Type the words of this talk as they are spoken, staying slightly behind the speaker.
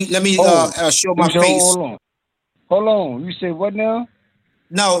let me Oh, show you my said, face. hold on. Hold on. You said what now?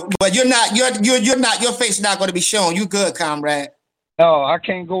 No, but you're not your face not going to be shown. You good, comrade? No, I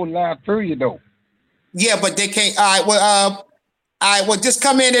can't go live through you though. Yeah, but they can't. All right, well, all right, well, just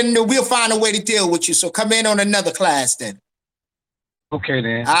come in and we'll find a way to deal with you. So come in on another class then. Okay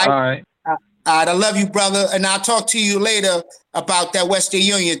then. All right. All right. All right, I love you, brother, and I'll talk to you later about that Western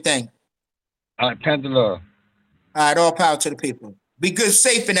Union thing. All right, Panther Love. All right, all power to the people. Be good,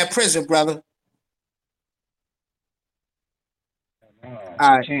 safe in that prison, brother. All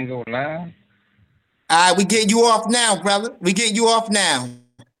I right, can't go live. all right, we getting you off now, brother. We getting you off now.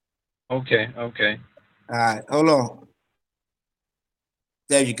 Okay. Okay. All right, hold on.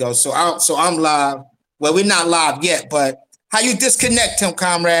 There you go. So I'm live. Well, we're not live yet, but how you disconnect him,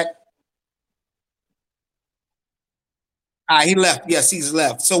 comrade? All right, he left. Yes, he's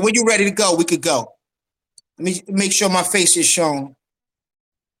left. So when you ready to go, we could go. Let me make sure my face is shown.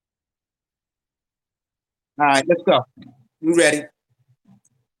 All right, let's go. You ready?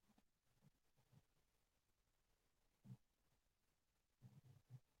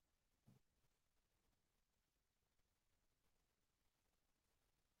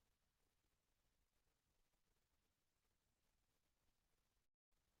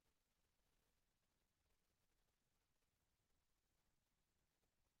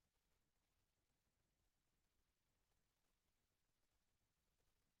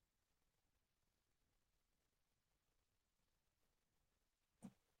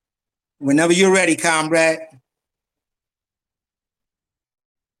 Whenever you're ready, comrade.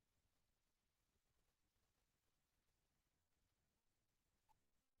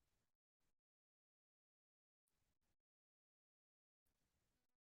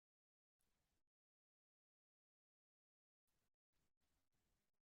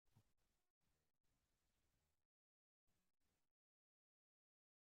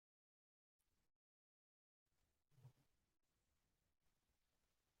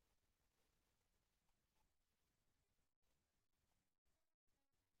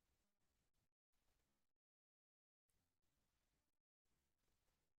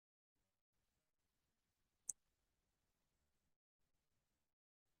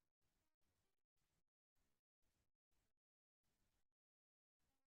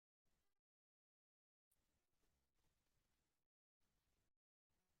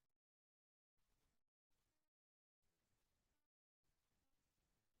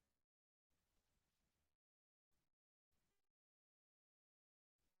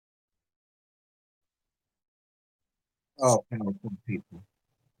 Oh, powerful people.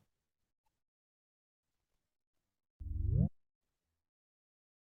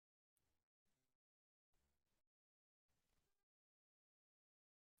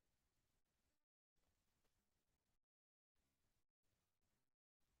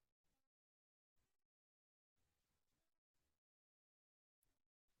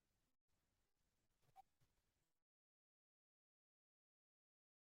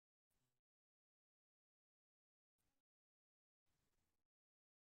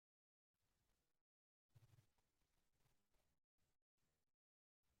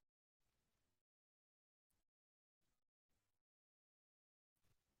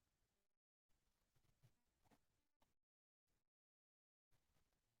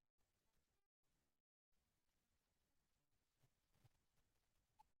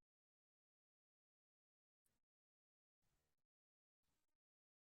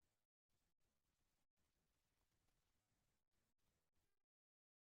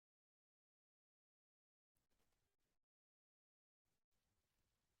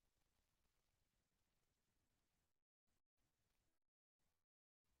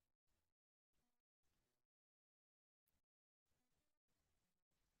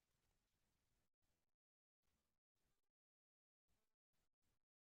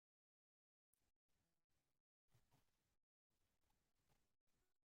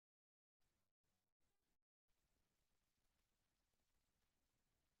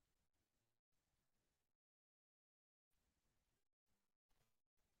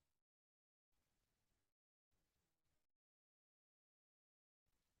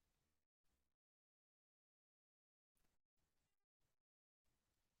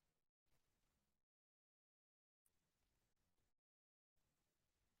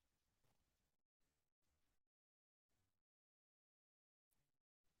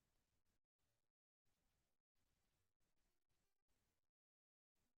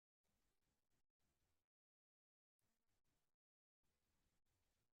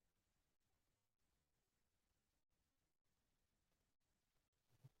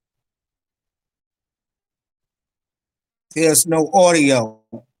 There's no audio.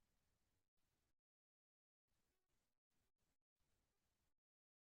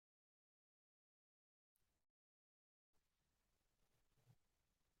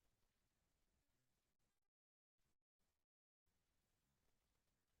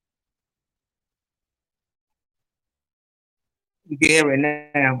 You can hear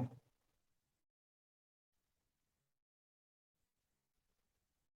it now.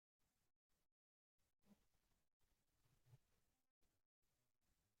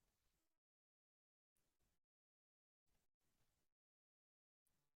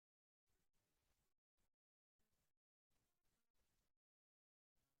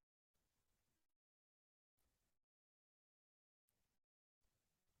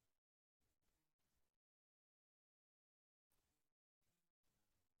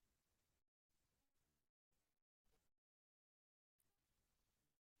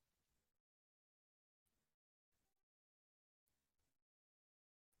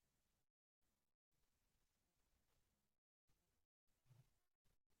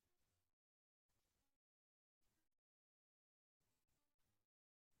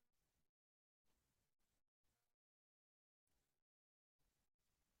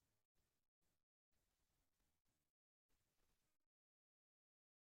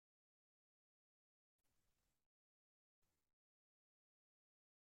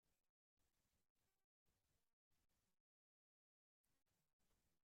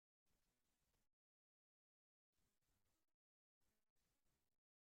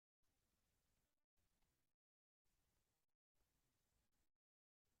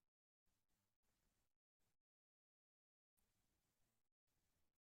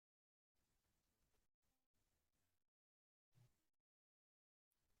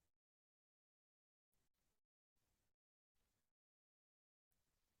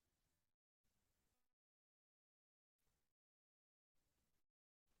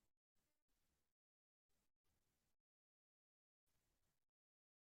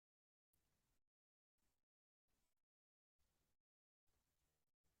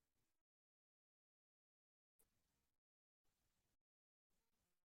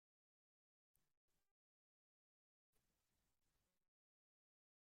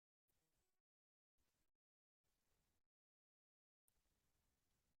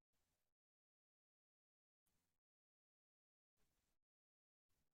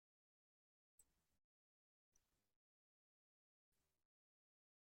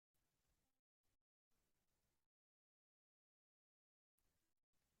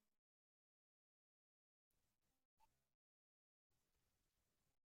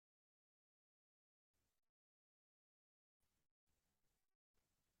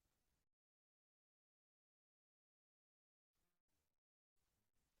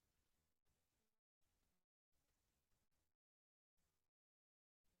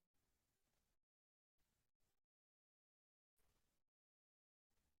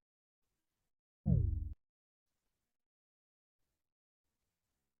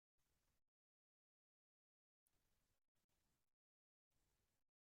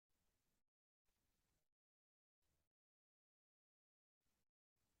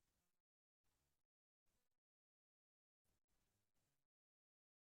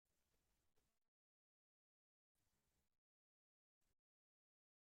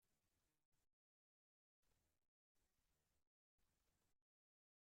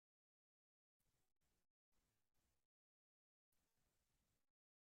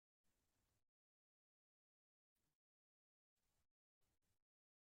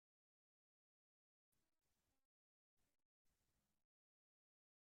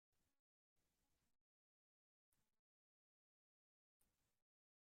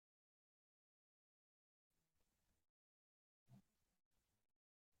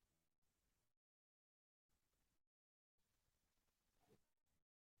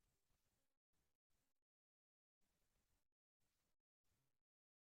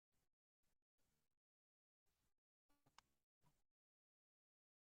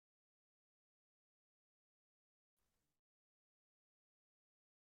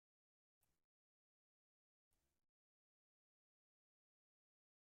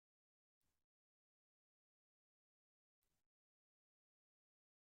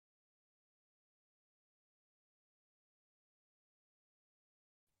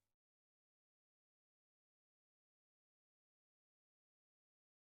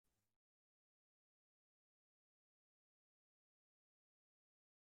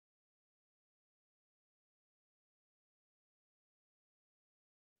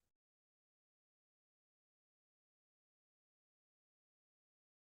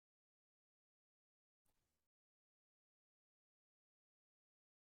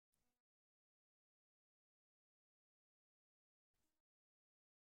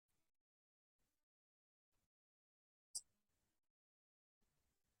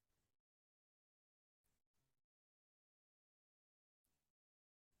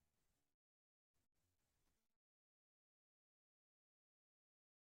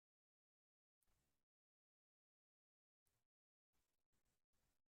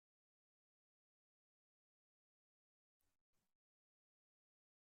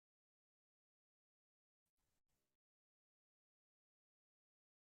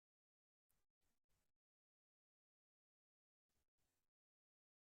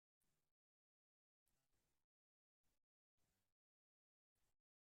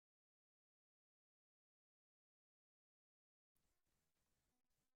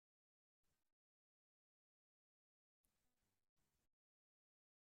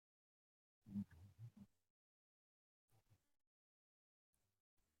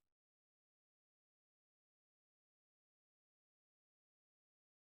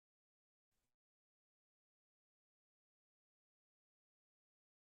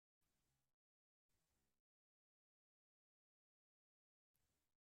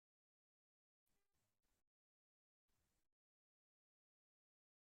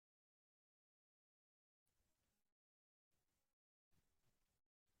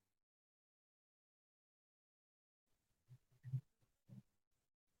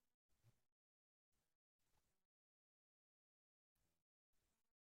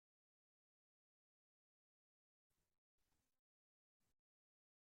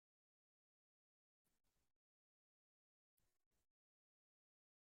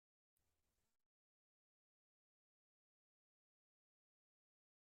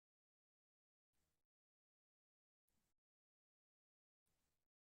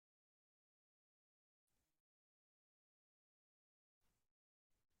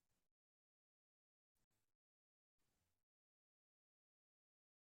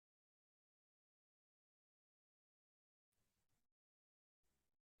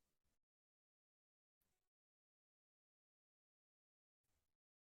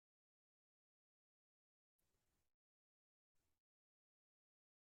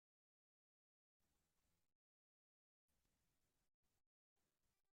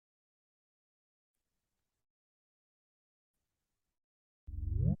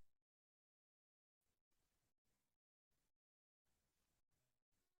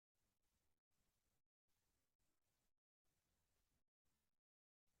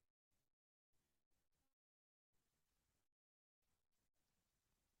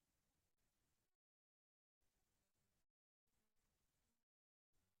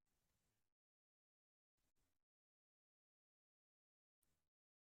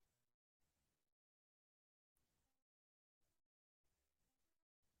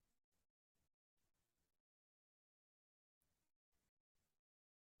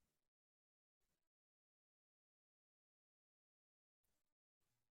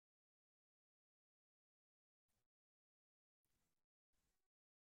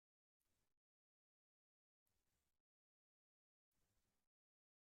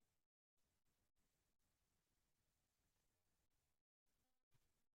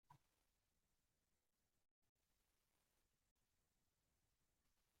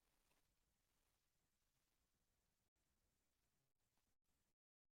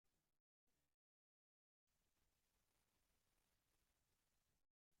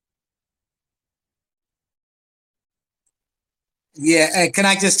 Yeah, and can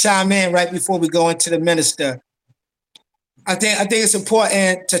I just chime in right before we go into the minister? I think it's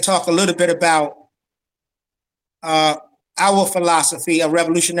important to talk a little bit about uh, our philosophy of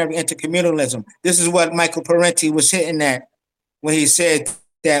revolutionary intercommunalism. This is what Michael Parenti was hitting at when he said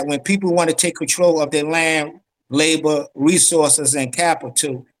that when people want to take control of their land, labor, resources, and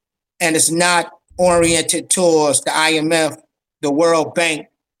capital, and it's not oriented towards the IMF, the World Bank,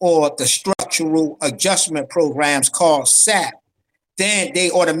 or the structural adjustment programs called SAP, then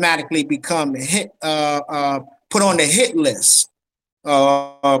they automatically become put on the hit list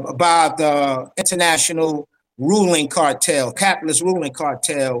by the international ruling cartel, capitalist ruling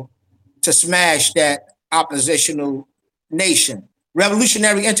cartel, to smash that oppositional nation.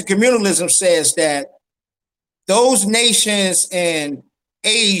 Revolutionary intercommunalism says that those nations in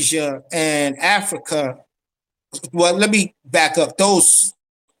Asia and Africa, well, let me back up, those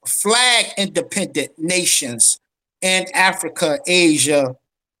flag independent nations in Africa, Asia,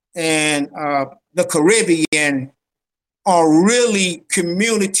 and the Caribbean are really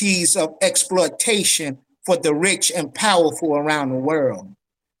communities of exploitation for the rich and powerful around the world.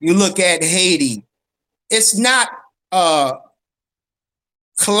 You look at Haiti, it's not a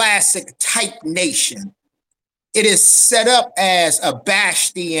classic type nation. It is set up as a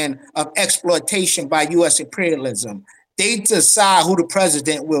bastion of exploitation by US imperialism. They decide who the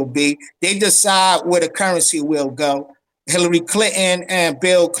president will be. They decide where the currency will go. Hillary Clinton and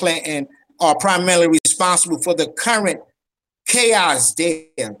Bill Clinton are primarily responsible for the current chaos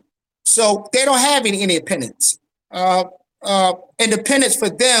there. So they don't have any independence. Independence for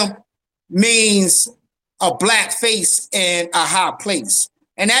them means a black face in a high place.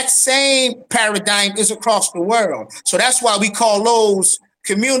 And that same paradigm is across the world. So that's why we call those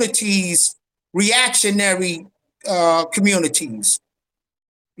communities reactionary communities,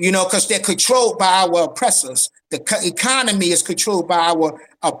 because they're controlled by our oppressors. The economy is controlled by our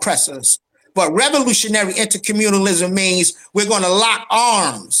oppressors. But revolutionary intercommunalism means we're going to lock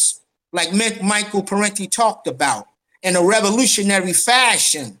arms, like Michael Parenti talked about, in a revolutionary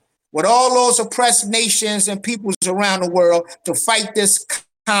fashion with all those oppressed nations and peoples around the world to fight this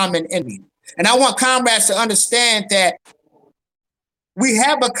common enemy. And I want comrades to understand that we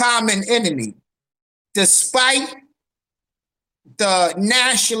have a common enemy, despite the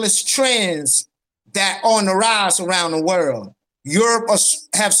nationalist trends that are on the rise around the world. Europe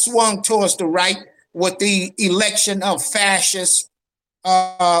have swung towards the right with the election of fascist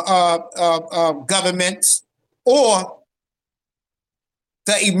governments, or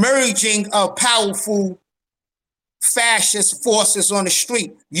the emerging of powerful fascist forces on the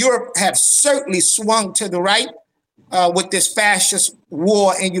street. Europe have certainly swung to the right with this fascist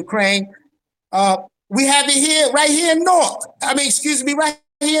war in Ukraine. We have it here, right here in right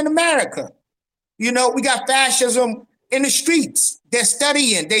here in America. We got fascism in the streets. They're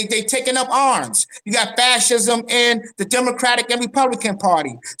studying, they taking up arms. You got fascism in the Democratic and Republican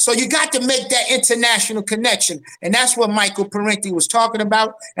Party. So you got to make that international connection. And that's what Michael Parenti was talking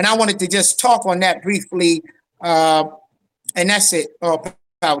about. And I wanted to just talk on that briefly. And that's it.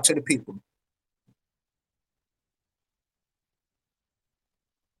 Power to the people.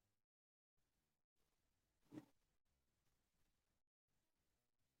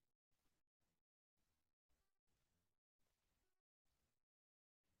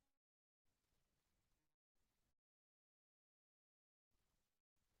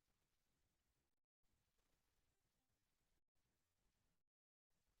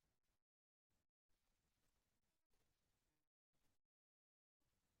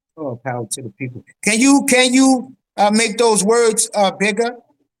 Oh, power to the people. Can you make those words bigger?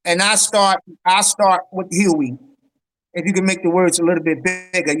 And I'll start with Huey. If you can make the words a little bit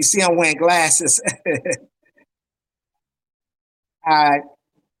bigger. You see I'm wearing glasses. All right.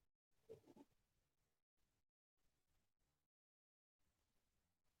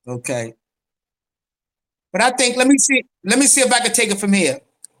 Okay. But I think let me see if I can take it from here.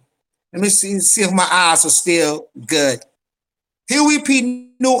 Let me see if my eyes are still good. Huey P.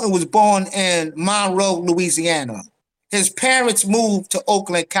 Newton was born in Monroe, Louisiana. His parents moved to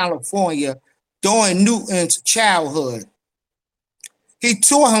Oakland, California during Newton's childhood. He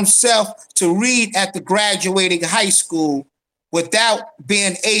taught himself to read at the graduating high school without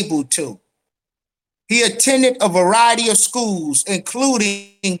being able to. He attended a variety of schools,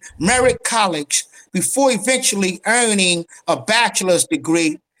 including Merritt College, before eventually earning a bachelor's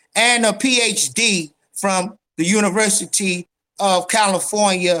degree and a PhD from the University of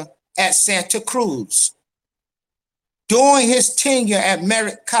California at Santa Cruz. During his tenure at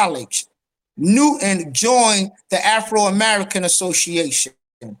Merritt College, Newton joined the Afro American Association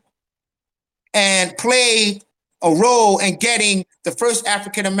and played a role in getting the first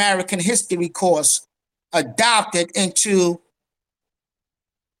African American history course adopted into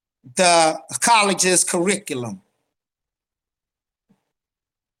the college's curriculum.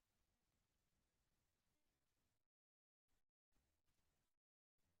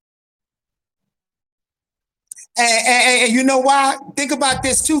 And you know why? Think about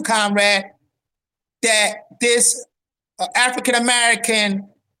this too, comrade, that this African American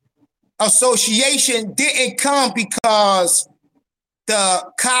association didn't come because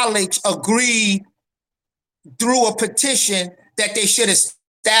the college agreed through a petition that they should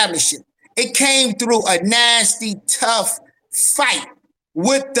establish it. It came through a nasty, tough fight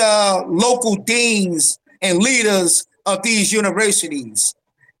with the local deans and leaders of these universities.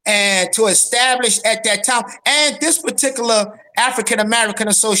 And to establish at that time, and this particular African American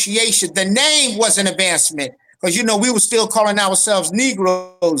association, the name was an advancement because, you know, we were still calling ourselves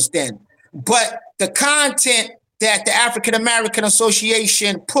Negroes then. But the content that the African American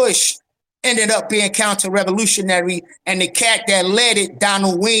Association pushed ended up being counter-revolutionary, and the cat that led it,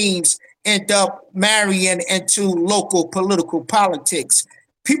 Donald Weems, ended up marrying into local political politics.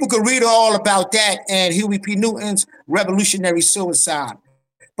 People could read all about that and Huey P. Newton's revolutionary suicide.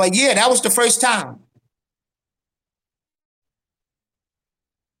 But yeah, that was the first time.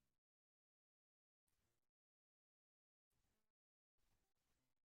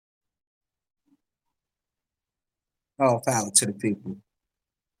 Oh, power to the people.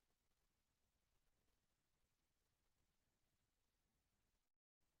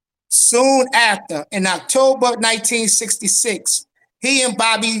 Soon after, in October 1966, he and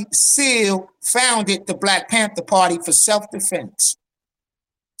Bobby Seale founded the Black Panther Party for self-defense.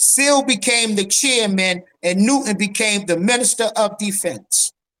 Seale became the chairman and Newton became the Minister of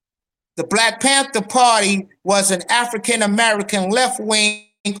Defense. The Black Panther Party was an African-American left-wing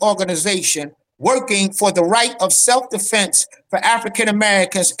organization working for the right of self-defense for African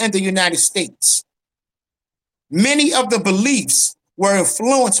Americans in the United States. Many of the beliefs were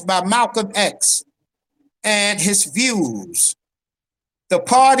influenced by Malcolm X and his views. The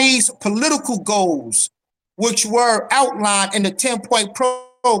party's political goals, which were outlined in the 10-point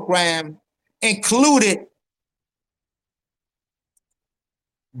program, included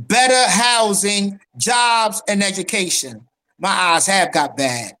better housing, jobs, and education. My eyes have got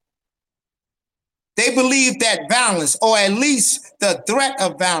bad. They believe that violence, or at least the threat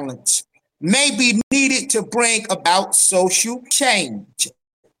of violence, may be needed to bring about social change.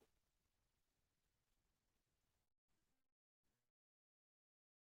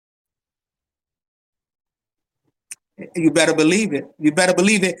 You better believe it. You better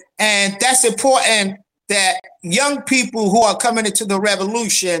believe it. And that's important, that young people who are coming into the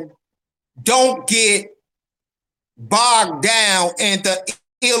revolution don't get bogged down in the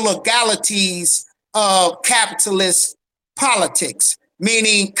illegalities of capitalist politics,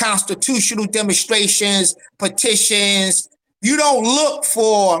 meaning constitutional demonstrations, petitions. You don't look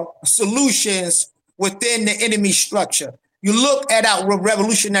for solutions within the enemy structure. You look at our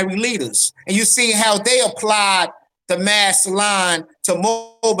revolutionary leaders and you see how they applied the mass line to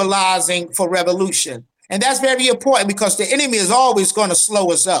mobilizing for revolution. And that's very important because the enemy is always going to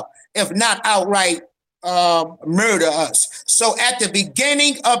slow us up, if not outright murder us. So at the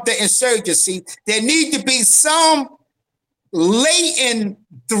beginning of the insurgency, there need to be some latent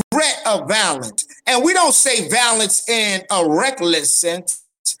threat of violence. And we don't say violence in a reckless sense.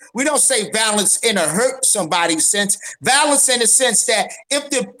 We don't say violence in a hurt somebody sense. Violence in the sense that if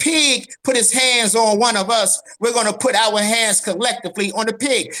the pig put his hands on one of us, we're going to put our hands collectively on the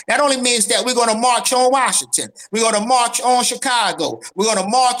pig. That only means that we're going to march on Washington. We're going to march on Chicago. We're going to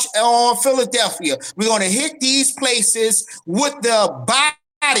march on Philadelphia. We're going to hit these places with the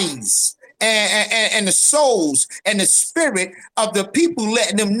bodies and the souls and the spirit of the people,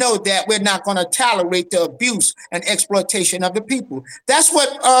 letting them know that we're not going to tolerate the abuse and exploitation of the people. That's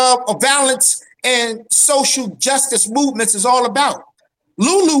what violence and social justice movements is all about.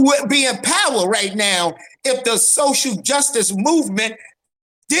 Lulu wouldn't be in power right now if the social justice movement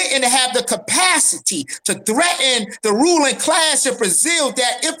didn't have the capacity to threaten the ruling class in Brazil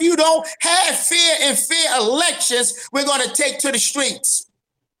that if you don't have fair elections, we're going to take to the streets.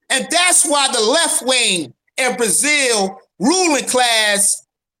 And that's why the left wing in Brazil ruling class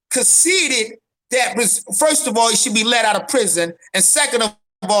conceded that, first of all, he should be let out of prison. And second of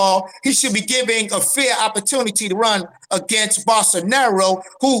all, he should be given a fair opportunity to run against Bolsonaro,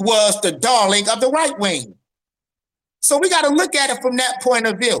 who was the darling of the right wing. So we got to look at it from that point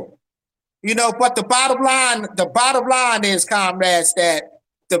of view. You know, but the bottom line is, comrades, that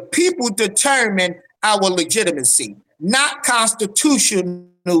the people determine our legitimacy, not constitutional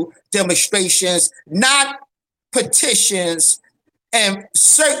demonstrations, not petitions, and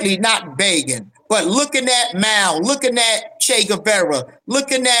certainly not begging, but looking at Mao, looking at Che Guevara,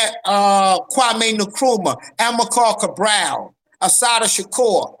 looking at Kwame Nkrumah, Amilcar Cabral, Assata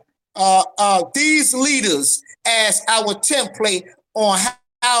Shakur, these leaders as our template on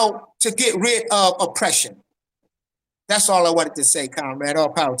how to get rid of oppression. That's all I wanted to say, comrade.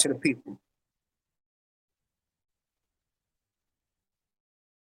 All power to the people.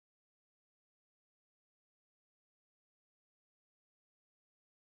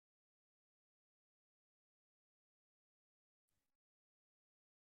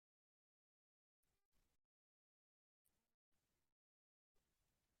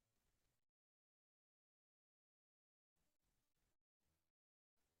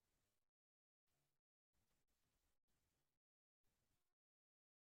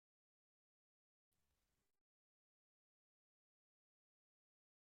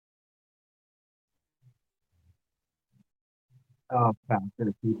 All power to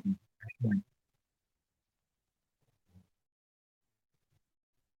the people.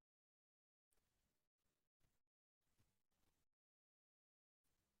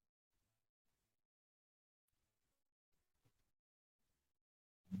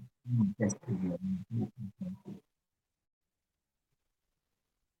 That's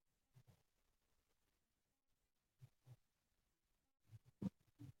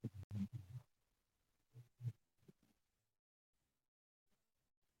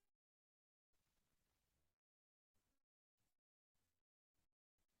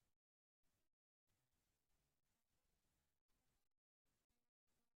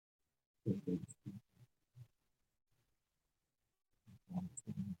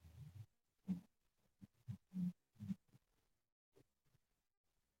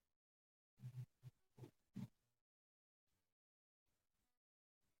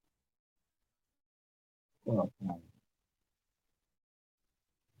all power.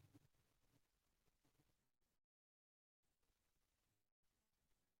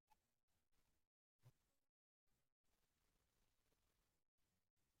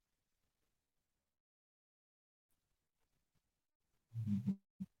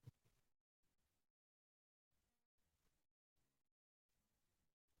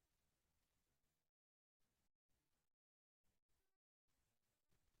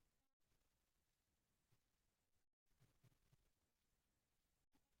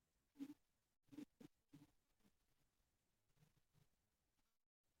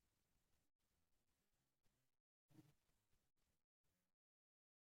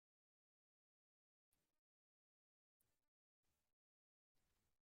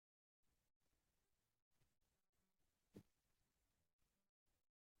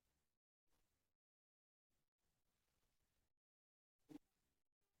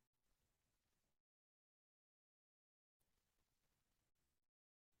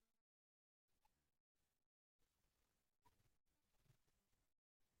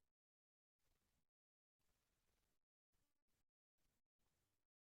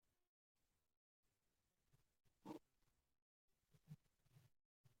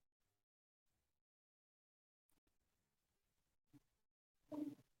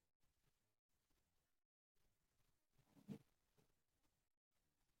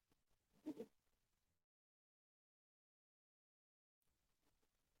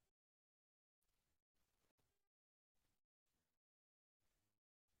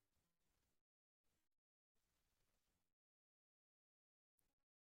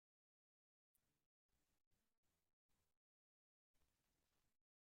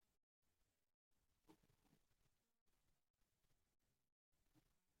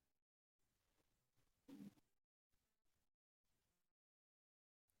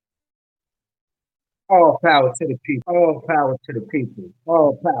 All power to the people. All power to the people.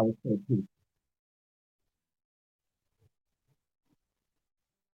 All power to the people.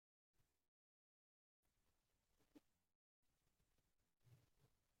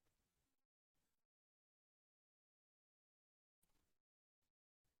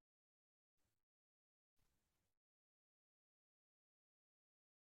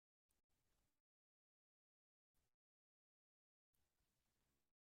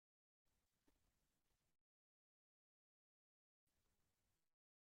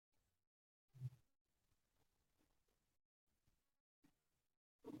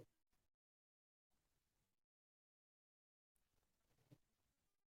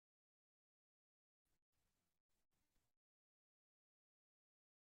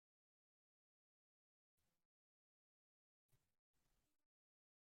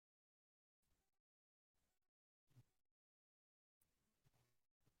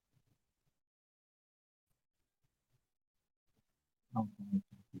 Okay.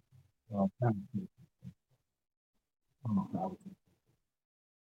 Well, thank you. Okay.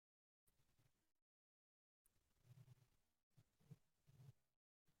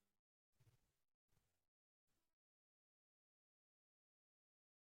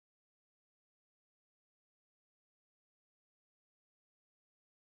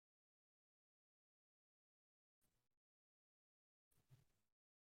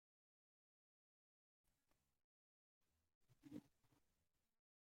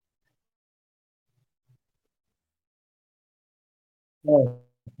 All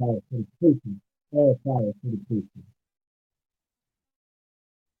power to the people. All power to the people.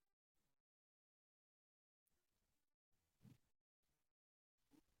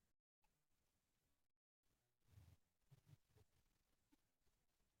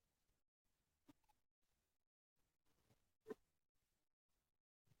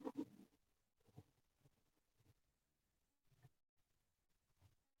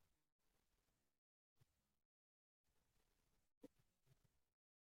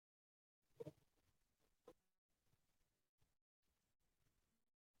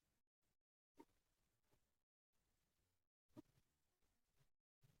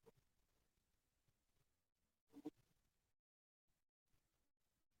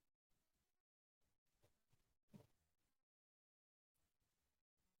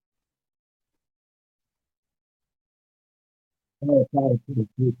 All power to the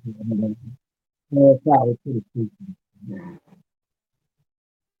people. All power to the people.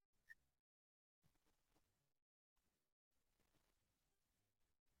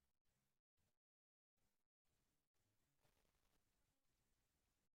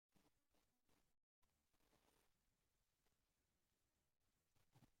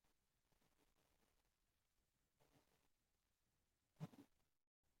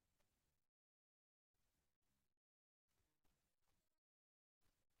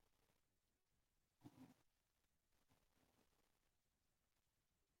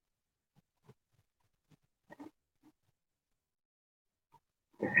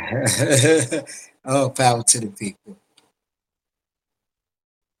 All power to the people.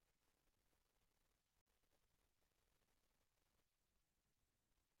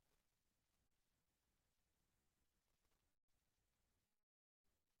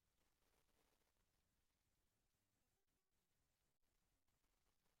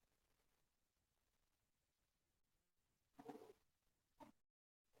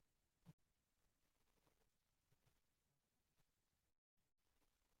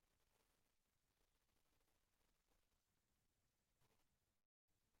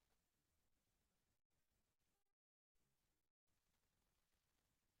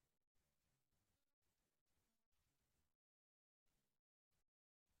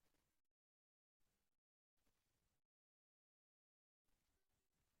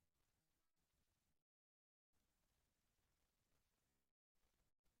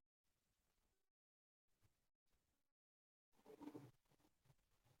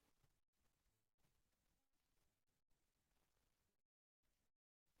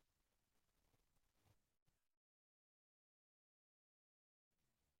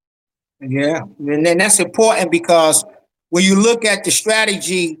 Yeah, and then that's important because when you look at the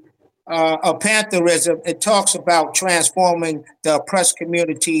strategy of Pantherism, it talks about transforming the oppressed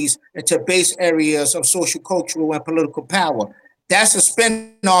communities into base areas of social, cultural, and political power. That's a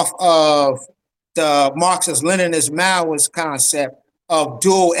spinoff of the Marxist Leninist Maoist concept of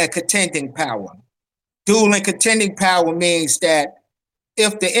dual and contending power. Dual and contending power means that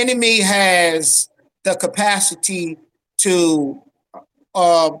if the enemy has the capacity to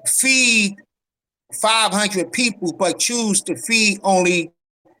feed 500 people, but choose to feed only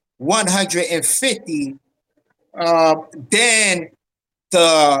 150, then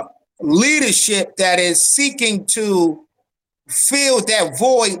the leadership that is seeking to fill that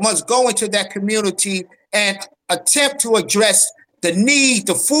void must go into that community and attempt to address the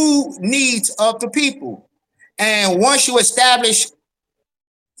food needs of the people. And once you establish,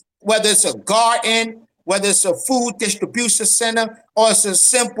 whether it's a garden, whether it's a food distribution center, or it's a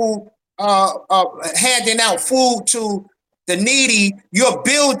simple handing out food to the needy, you're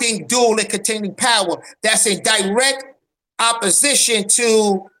building dual and containing power that's in direct opposition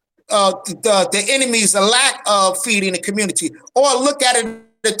to the enemy's lack of feeding the community. Or look at it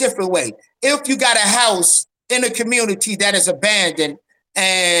a different way. If you got a house in a community that is abandoned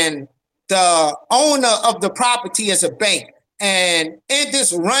and the owner of the property is a bank, and in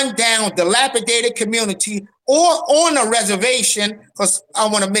this rundown, dilapidated community or on a reservation, because I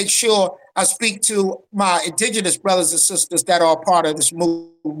want to make sure I speak to my indigenous brothers and sisters that are part of this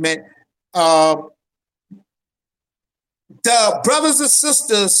movement. Uh, the brothers and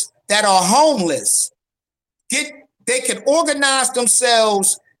sisters that are homeless they can organize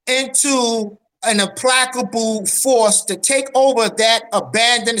themselves into an implacable force to take over that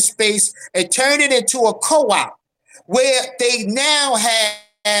abandoned space and turn it into a co-op where they now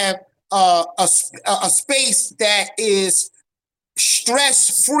have a space that is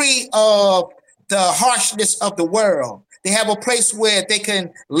stress free of the harshness of the world. They have a place where they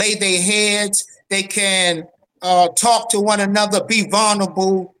can lay their heads, they can talk to one another, be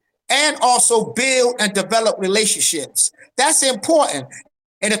vulnerable, and also build and develop relationships. That's important.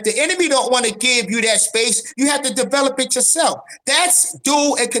 And if the enemy don't want to give you that space, you have to develop it yourself. That's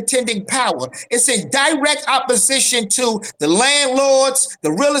dual and contending power. It's in direct opposition to the landlords,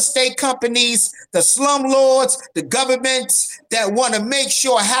 the real estate companies, the slumlords, the governments that want to make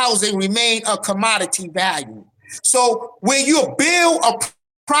sure housing remain a commodity value. So when you build a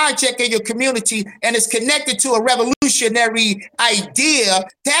project in your community and it's connected to a revolutionary idea,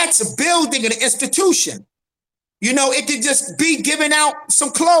 that's building an institution. You know, it could just be giving out some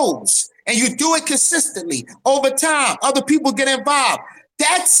clothes and you do it consistently over time. Other people get involved.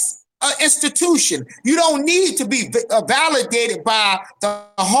 That's an institution. You don't need to be validated by the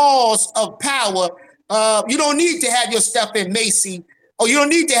halls of power. You don't need to have your stuff in Macy, or you don't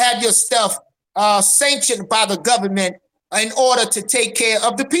need to have your stuff sanctioned by the government in order to take care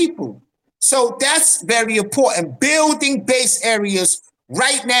of the people. So that's very important. Building base areas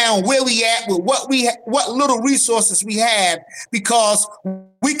right now where we at with what little resources we have, because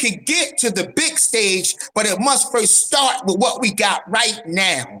we can get to the big stage, but it must first start with what we got right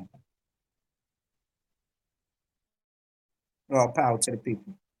now. All power to the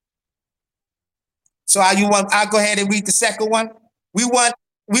people. So I'll go ahead and read the second one. We want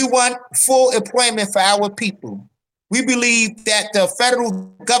full employment for our people. We believe that the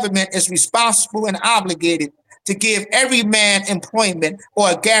federal government is responsible and obligated to give every man employment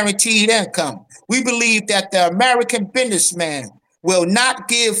or a guaranteed income. We believe that the American businessman will not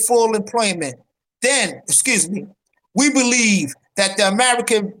give full employment. We believe that the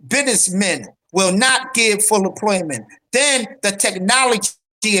American businessmen will not give full employment. Then the technology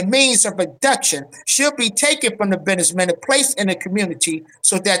and means of production should be taken from the businessmen and placed in the community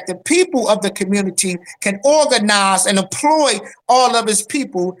so that the people of the community can organize and employ all of his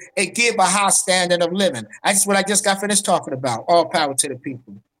people and give a high standard of living. That's what I just got finished talking about. All power to the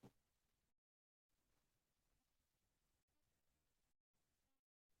people.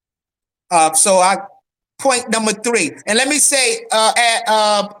 Point number 3. And let me say,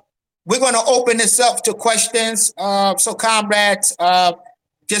 we're going to open this up to questions. So comrades,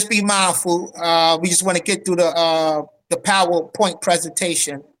 just be mindful. We just want to get through the PowerPoint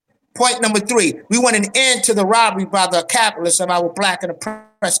presentation. Point number 3, we want an end to the robbery by the capitalists of our Black and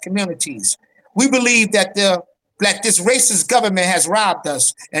oppressed communities. We believe that this racist government has robbed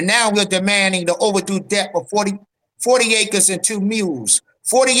us, and now we're demanding the overdue debt of 40 acres and 2 mules.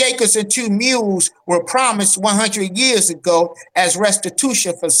 40 acres and 2 mules were promised 100 years ago as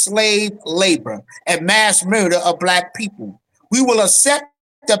restitution for slave labor and mass murder of Black people. We will accept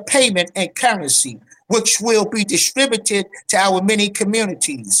the payment in currency, which will be distributed to our many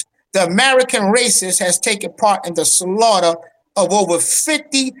communities. The American racist has taken part in the slaughter of over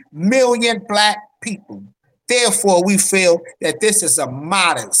 50 million Black people. Therefore, we feel that this is a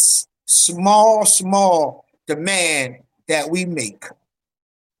modest, small demand that we make.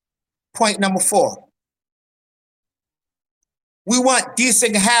 Point number 4. We want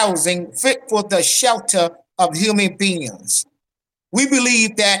decent housing fit for the shelter of human beings. We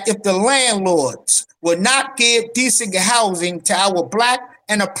believe that if the landlords will not give decent housing to our Black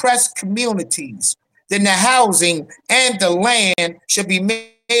and oppressed communities, then the housing and the land should be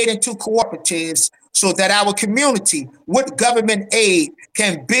made into cooperatives so that our community, with government aid,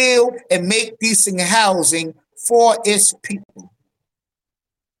 can build and make decent housing for its people.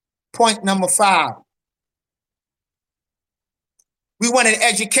 Point number 5. We want an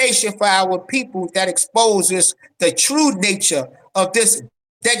education for our people that exposes the true nature of this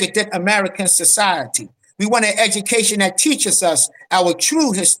decadent American society. We want an education that teaches us our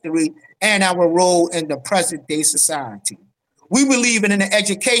true history and our role in the present day society. We believe in an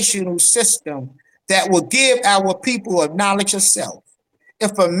educational system that will give our people a knowledge of self.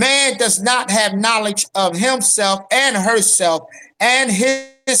 If a man does not have knowledge of himself and herself and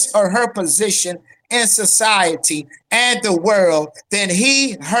his or her position in society and the world, then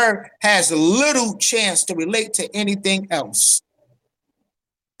her has little chance to relate to anything else.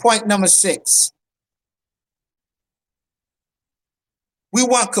 Point number 6. We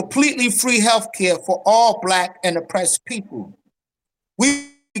want completely free healthcare for all Black and oppressed people. We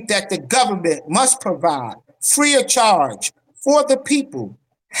think that the government must provide free of charge for the people,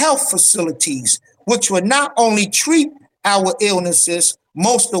 health facilities, which will not only treat our illnesses,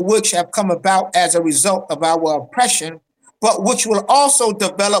 most of which have come about as a result of our oppression, but which will also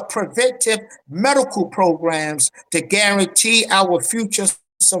develop preventive medical programs to guarantee our future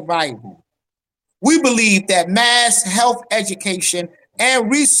survival. We believe that mass health education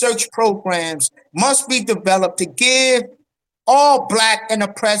and research programs must be developed to give all Black and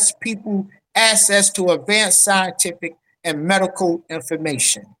oppressed people access to advanced scientific and medical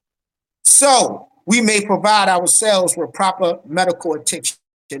information, so we may provide ourselves with proper medical attention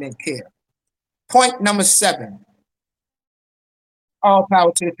and care. Point number 7. All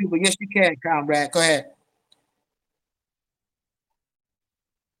power to the people. Yes, you can, comrade. Go ahead.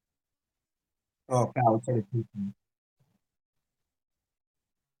 All power to the people.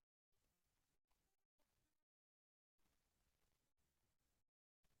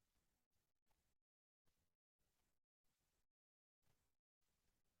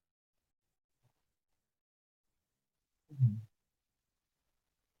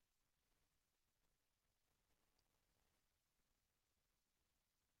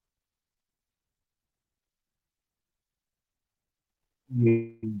 Yeah.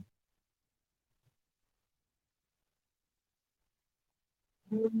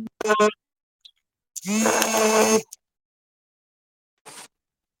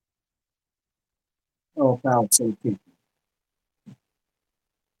 All power to the people.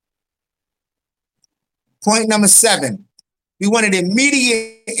 Point number 7. We wanted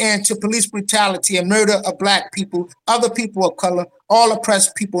immediate end to police brutality and murder of Black people, other people of color, all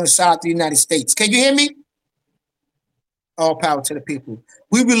oppressed people inside the United States. Can you hear me? All power to the people.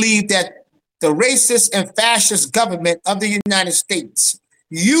 We believe that the racist and fascist government of the United States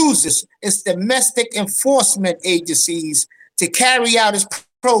uses its domestic enforcement agencies to carry out its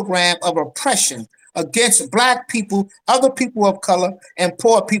program of oppression against Black people, other people of color, and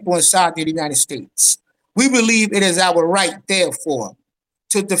poor people inside the United States. We believe it is our right, therefore,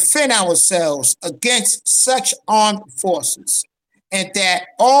 to defend ourselves against such armed forces, and that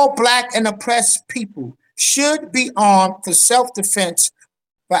all Black and oppressed people should be armed for self-defense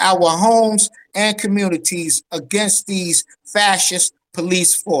for our homes and communities against these fascist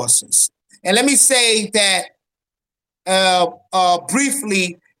police forces. And let me say that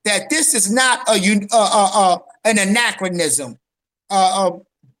briefly that this is not an anachronism.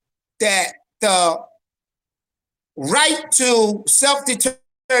 That the right to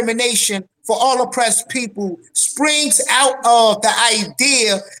self-determination for all oppressed people springs out of the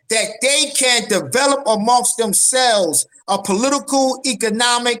idea that they can develop amongst themselves a political,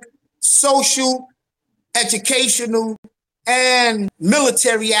 economic, social, educational, and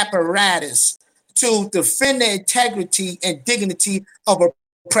military apparatus to defend the integrity and dignity of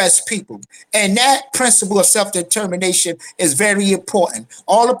oppressed people. And that principle of self-determination is very important.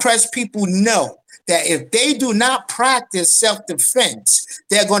 All oppressed people know that if they do not practice self-defense,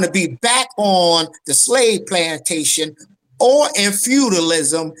 they're going to be back on the slave plantation or in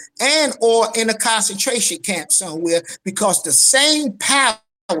feudalism and or in a concentration camp somewhere, because the same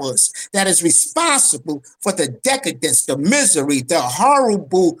powers that is responsible for the decadence, the misery, the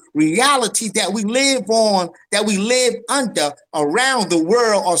horrible reality that we live on, that we live under around the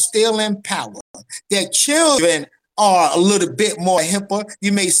world are still in power. Their children are a little bit more hipper.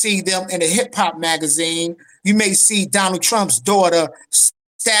 You may see them in a hip hop magazine. You may see Donald Trump's daughter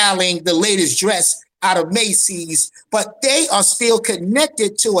styling the latest dress out of Macy's, but they are still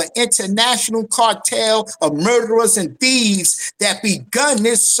connected to an international cartel of murderers and thieves that begun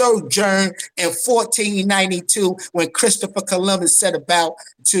this sojourn in 1492 when Christopher Columbus set about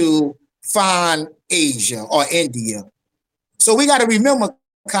to find Asia or India. So we got to remember,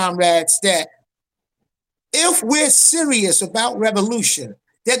 comrades, that if we're serious about revolution,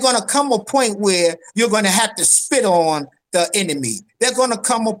 there's going to come a point where you're going to have to spit on the enemy. There's going to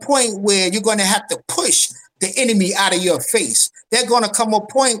come a point where you're going to have to push the enemy out of your face. There's going to come a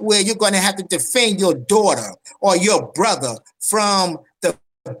point where you're going to have to defend your daughter or your brother from the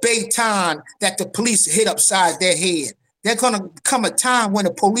baton that the police hit upside their head. There's going to come a time when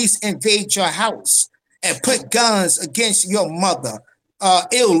the police invade your house and put guns against your mother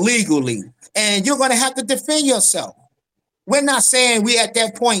illegally, and you're going to have to defend yourself. We're not saying we're at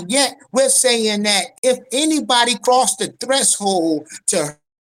that point yet. We're saying that if anybody crossed the threshold to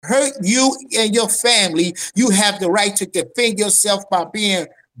hurt you and your family, you have the right to defend yourself by being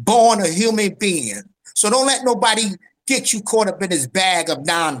born a human being. So don't let nobody get you caught up in this bag of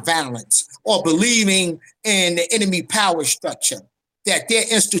nonviolence or believing in the enemy power structure, that their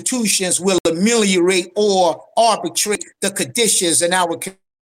institutions will ameliorate or arbitrate the conditions in our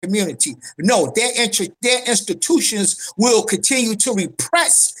community. No, their institutions will continue to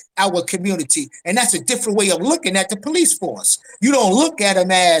repress our community. And that's a different way of looking at the police force. You don't look at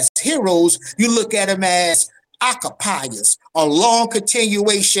them as heroes, you look at them as occupiers, a long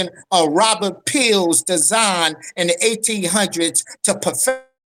continuation of Robert Peel's design in the 1800s to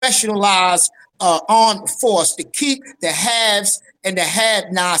professionalize armed force to keep the haves and the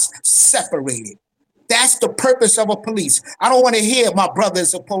have-nots separated. That's the purpose of a police. I don't want to hear my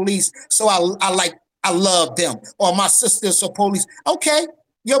brother's a police, so I love them, or my sister's a police. Okay,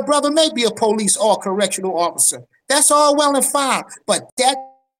 your brother may be a police or a correctional officer. That's all well and fine, but that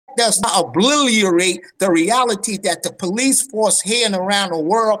does not obliterate the reality that the police force here and around the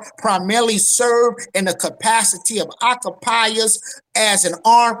world primarily serve in the capacity of occupiers as an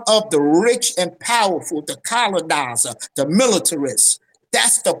arm of the rich and powerful, the colonizer, the militarists.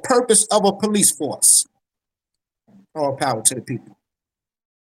 That's the purpose of a police force. All power to the people.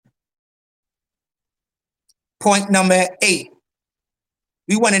 Point number 8.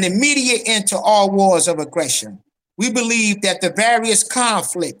 We want an immediate end to all wars of aggression. We believe that the various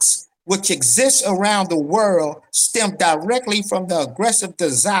conflicts which exist around the world stem directly from the aggressive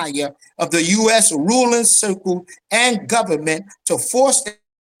desire of the U.S. ruling circle and government to force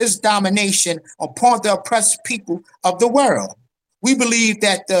its domination upon the oppressed people of the world. We believe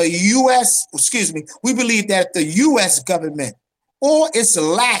that the U.S. government or its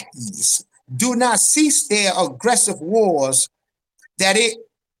lackeys do not cease their aggressive wars, that it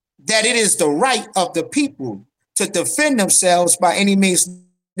is the right of the people to defend themselves by any means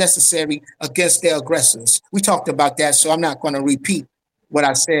necessary against their aggressors. We talked about that, so I'm not going to repeat what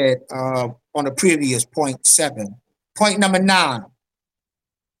I said on the previous point 7. Point number 9.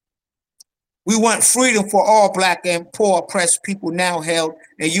 We want freedom for all Black and poor oppressed people now held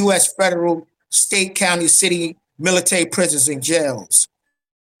in U.S. federal, state, county, city, military prisons and jails.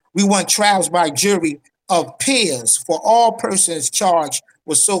 We want trials by jury of peers for all persons charged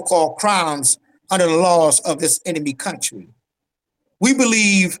with so-called crimes under the laws of this enemy country. We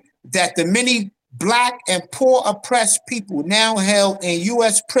believe that the many Black and poor oppressed people now held in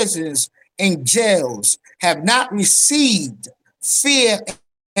U.S. prisons and jails have not received fair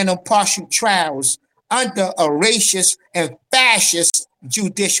and impartial trials under a racist and fascist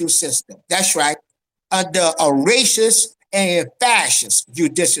judicial system. That's right, under a racist and fascist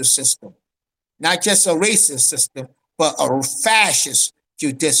judicial system. Not just a racist system, but a fascist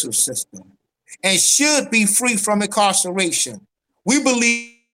judicial system. And should be free from incarceration. We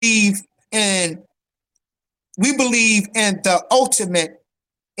believe in the ultimate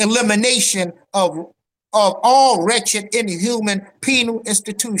elimination of all wretched, inhuman penal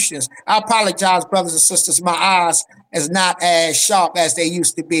institutions. I apologize, brothers and sisters. My eyes is not as sharp as they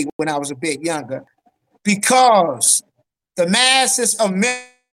used to be when I was a bit younger, because the masses of men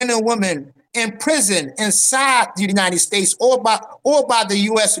and women in prison inside the United States or by the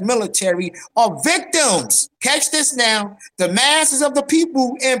U.S. military are victims. Catch this now. The masses of the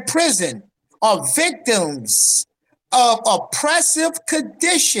people in prison are victims of oppressive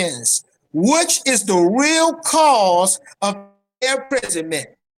conditions, which is the real cause of their imprisonment.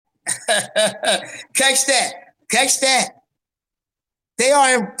 Catch that. They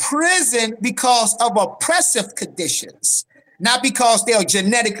are in prison because of oppressive conditions, not because they are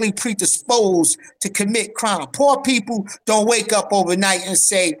genetically predisposed to commit crime. Poor people don't wake up overnight and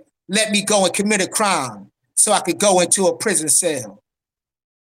say, let me go and commit a crime so I could go into a prison cell.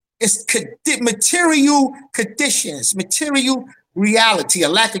 It's material conditions, material reality, a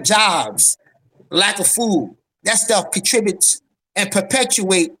lack of jobs, lack of food. That stuff contributes and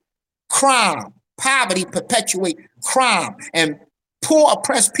perpetuate crime. Poverty perpetuate crime. And poor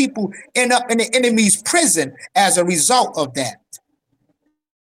oppressed people end up in the enemy's prison as a result of that.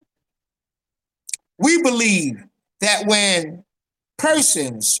 We believe that when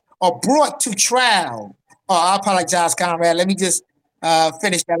persons are brought to trial, I apologize, Conrad, let me just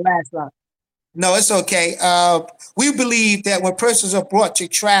finish that last line. No, it's okay. We believe that when persons are brought to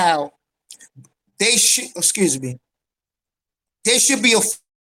trial, they should be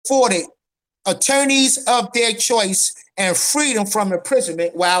afforded attorneys of their choice and freedom from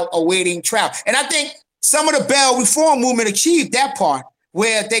imprisonment while awaiting trial. And I think some of the bail reform movement achieved that part,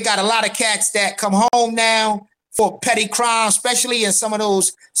 where they got a lot of cats that come home now for petty crimes, especially in some of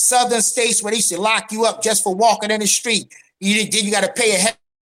those southern states where they used to lock you up just for walking in the street. Then you got to pay a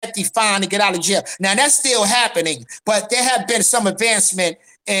hefty fine to get out of jail. Now, that's still happening, but there have been some advancement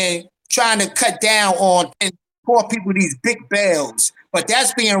in trying to cut down on poor people these big bails. But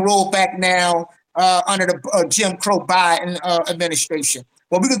that's being rolled back now under the Jim Crow Biden administration.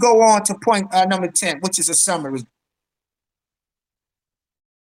 Well, we could go on to point number 10, which is a summary.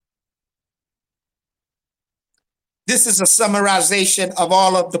 This is a summarization of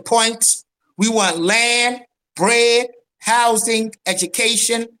all of the points. We want land, bread, housing,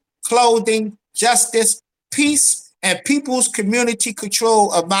 education, clothing, justice, peace, and people's community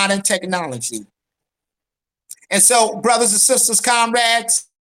control of modern technology. And so, brothers and sisters, comrades,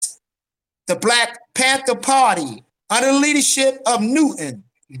 the Black Panther Party, under the leadership of Newton,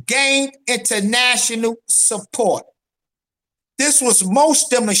 gained international support. This was most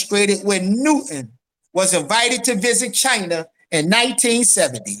demonstrated when Newton was invited to visit China in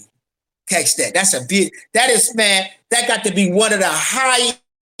 1970. Catch that. That is, man, that got to be one of the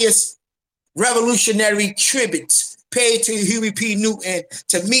highest revolutionary tributes paid to Huey P. Newton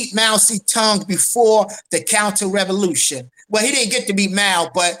to meet Mao Zedong before the counter-revolution. Well, he didn't get to meet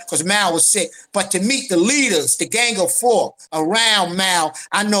Mao, but because Mao was sick, but to meet the leaders, the Gang of Four around Mao.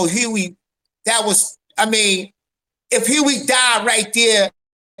 I know Huey, if Huey died right there,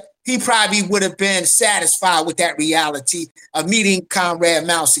 he probably would have been satisfied with that reality of meeting Comrade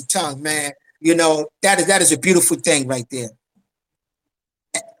Mao Zedong, man. You know, that is a beautiful thing right there.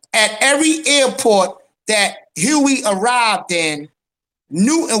 At every airport that Huey arrived in,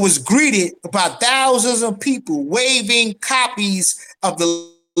 Newton was greeted by thousands of people waving copies of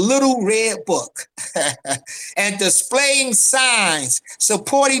the Little Red Book and displaying signs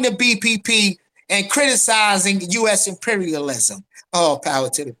supporting the BPP and criticizing U.S. imperialism. All power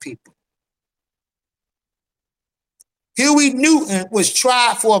to the people. Huey Newton was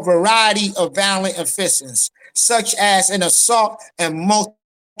tried for a variety of violent offenses, such as an assault and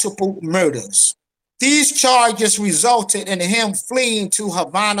multiple murders. These charges resulted in him fleeing to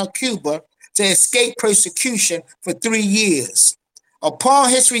Havana, Cuba, to escape persecution for 3 years. Upon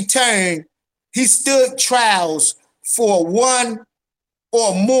his return, he stood trials for one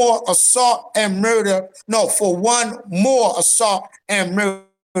more assault and murder, and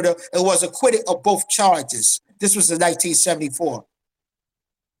was acquitted of both charges. This was in 1974.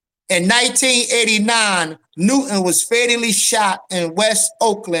 In 1989, Newton was fatally shot in West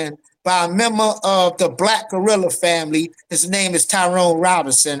Oakland by a member of the Black Guerrilla family. His name is Tyrone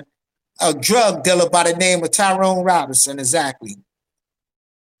Robinson, a drug dealer by the name of Tyrone Robinson, exactly.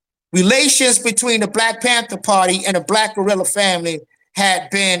 Relations between the Black Panther Party and the Black Guerrilla family had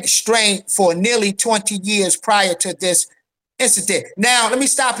been strained for nearly 20 years prior to this incident. Now, let me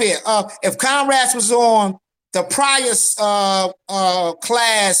stop here. If Comrades was on the prior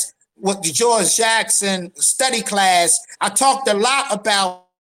class with the George Jackson study class, I talked a lot about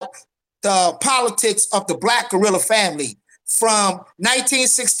the politics of the Black Guerrilla family from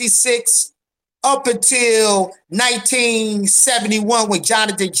 1966 up until 1971 when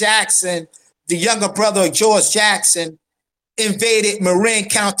Jonathan Jackson, the younger brother of George Jackson, invaded Marin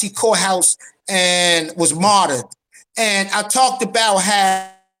County Courthouse and was martyred. And I talked about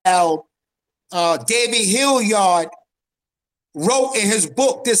how David Hilliard wrote in his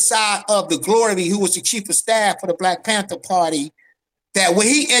book, This Side of the Glory, who was the chief of staff for the Black Panther Party, that when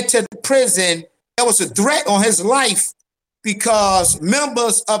he entered prison, there was a threat on his life because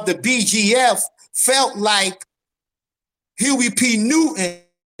members of the BGF felt like Huey P. Newton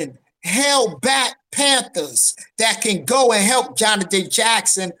held back Panthers that can go and help Jonathan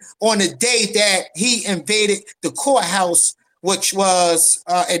Jackson on the day that he invaded the courthouse, which was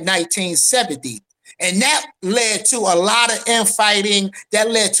in 1970. And that led to a lot of infighting.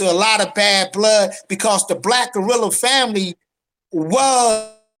 That led to a lot of bad blood because the Black Guerrilla family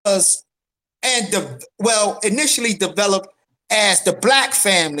was initially developed as the Black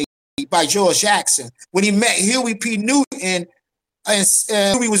family by George Jackson. When he met Huey P. Newton, and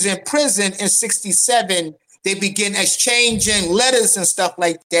Huey was in prison in 1967, they began exchanging letters and stuff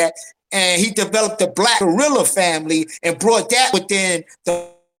like that. And he developed the Black Guerrilla family and brought that within the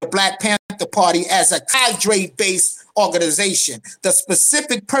Black Panther Party as a cadre-based organization. The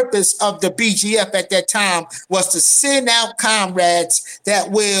specific purpose of the BGF at that time was to send out comrades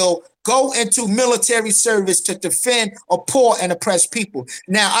that will go into military service to defend a poor and oppressed people.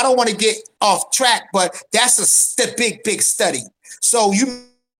 Now, I don't want to get off track, but that's the big study. So you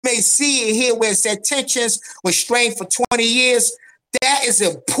may see it here where it said tensions were strained for 20 years. That is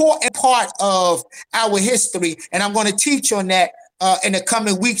an important part of our history, and I'm going to teach on that in the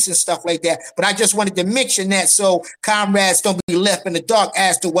coming weeks and stuff like that. But I just wanted to mention that so comrades don't be left in the dark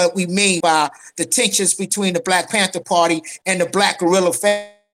as to what we mean by the tensions between the Black Panther Party and the Black Guerrilla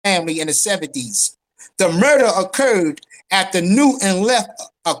family in the 70s. The murder occurred after Newton left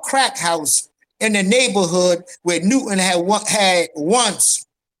a crack house in the neighborhood where Newton had once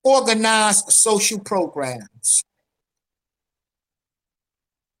organized social programs.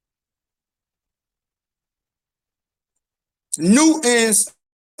 Newton's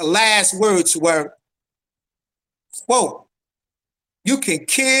last words were, quote, you can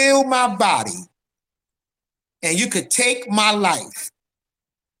kill my body and you could take my life,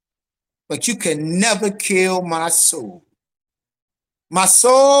 but you can never kill my soul. My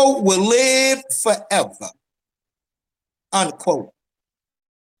soul will live forever, unquote.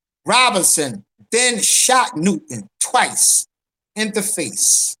 Robinson then shot Newton twice in the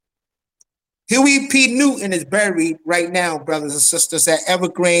face. Huey P. Newton is buried right now, brothers and sisters, at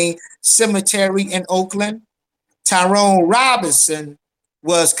Evergreen Cemetery in Oakland. Tyrone Robinson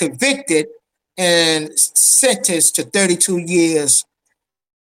was convicted and sentenced to 32 years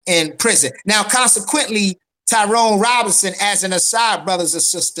in prison. Now, consequently, Tyrone Robinson, as an aside, brothers and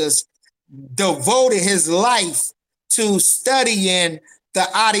sisters, devoted his life to studying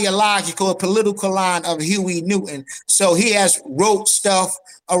the ideological or political line of Huey Newton. So he has wrote stuff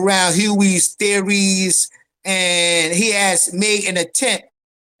around Huey's theories, and he has made an attempt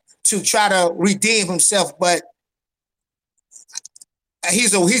to try to redeem himself, but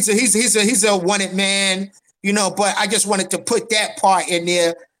he's a wanted man, you know. But I just wanted to put that part in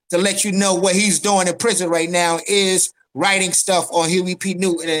there to let you know what he's doing in prison right now is writing stuff on Huey P.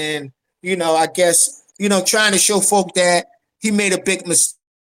 Newton, and you know, I guess, you know, trying to show folk that he made a big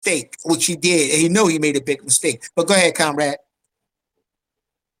mistake, which he did, and he know he made a big mistake. But go ahead, comrade.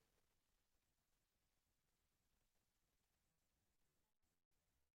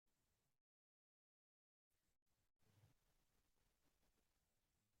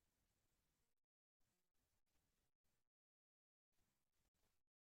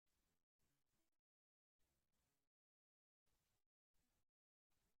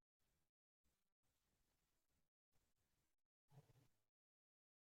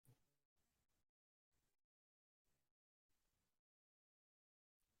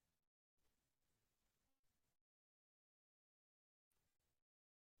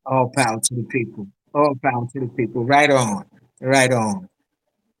 All power to the people. All power to the people. Right on. Right on.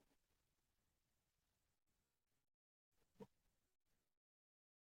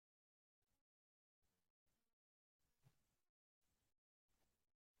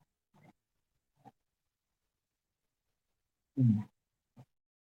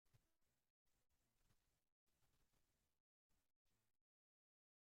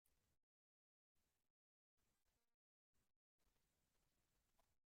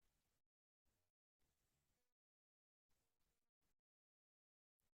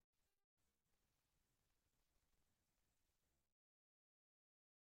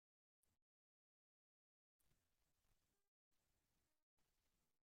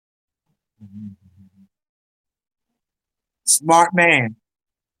 Smart man.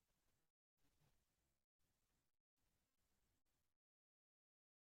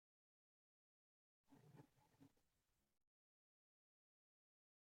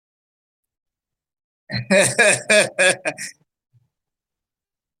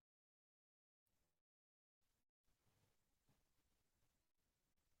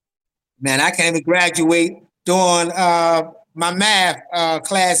 Man, I can't even graduate doing my math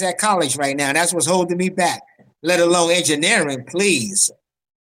class at college right now. That's what's holding me back, let alone engineering, please.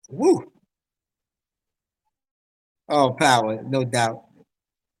 Woo. All power, no doubt.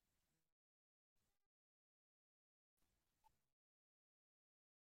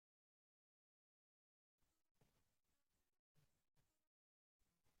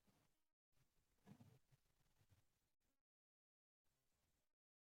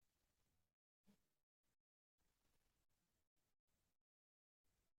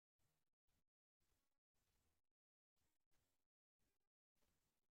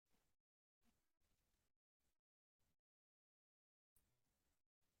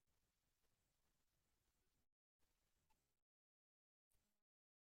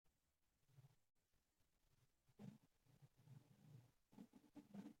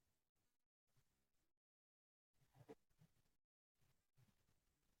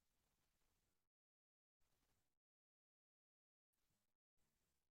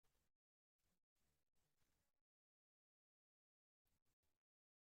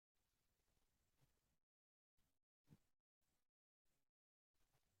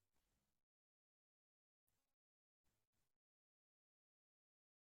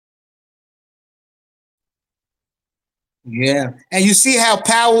 Yeah. And you see how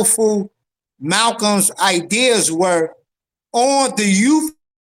powerful Malcolm's ideas were on the youth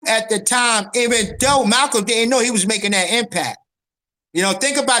at the time, even though Malcolm didn't know he was making that impact. You know,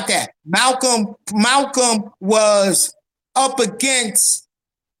 think about that. Malcolm was up against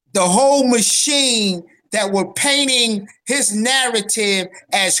the whole machine that were painting his narrative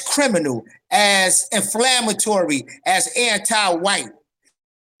as criminal, as inflammatory, as anti-white.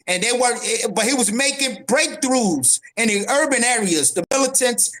 And they were, but he was making breakthroughs in the urban areas. The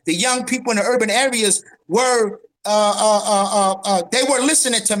militants, the young people in the urban areas were, they were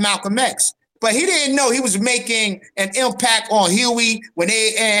listening to Malcolm X. But he didn't know he was making an impact on Huey when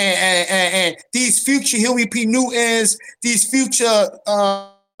they and these future Huey P. Newtons, these future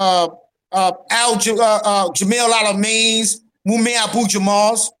Jamil Alameen's, Mumia Abu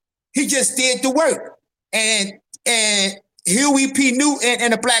Jamal's. He just did the work, and Huey P. Newton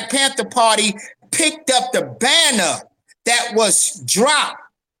and the Black Panther Party picked up the banner that was dropped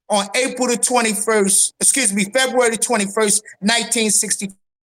on April the 21st, excuse me, February the 21st,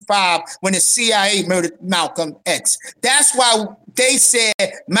 1965, when the CIA murdered Malcolm X. That's why they said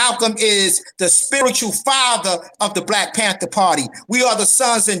Malcolm is the spiritual father of the Black Panther Party. We are the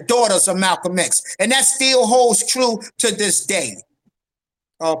sons and daughters of Malcolm X. And that still holds true to this day.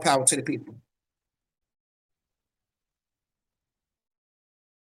 All power to the people.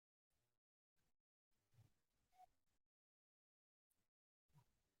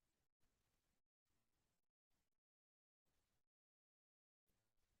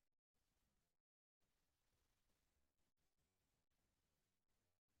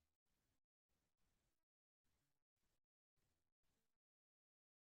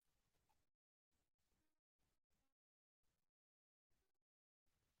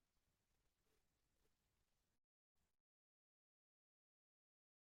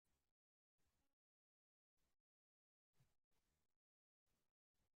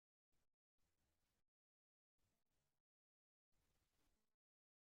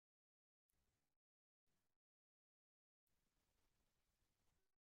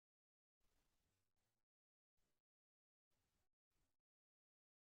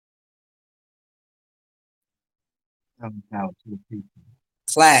 All power to the people.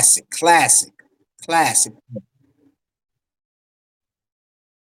 Classic, classic, classic.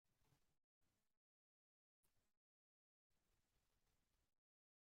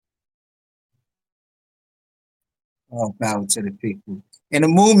 All power to the people. In the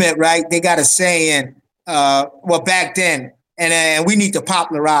movement, right, they got a saying, well, back then, and we need to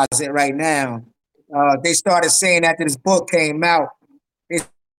popularize it right now. They started saying after this book came out, they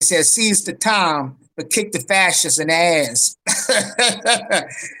said, seize the time, but kick the fascists in the ass.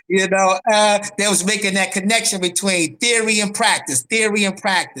 They was making that connection between theory and practice, theory and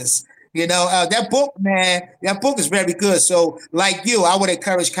practice. That book, man, that book is very good. So, like you, I would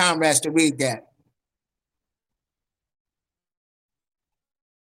encourage comrades to read that.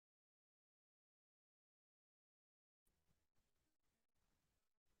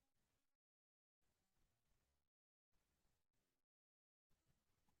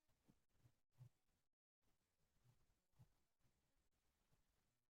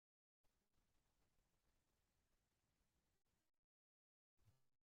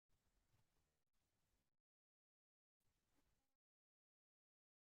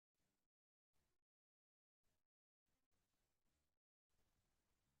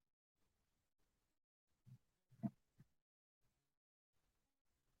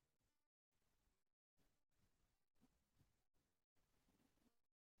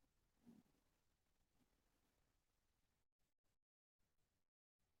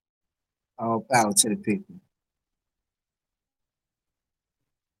 All power to the people.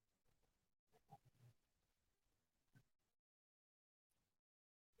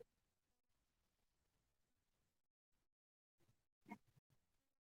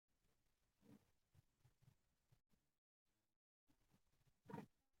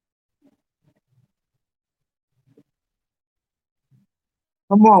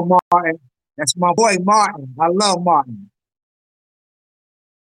 Come on, Martin. That's my boy, Martin. I love Martin.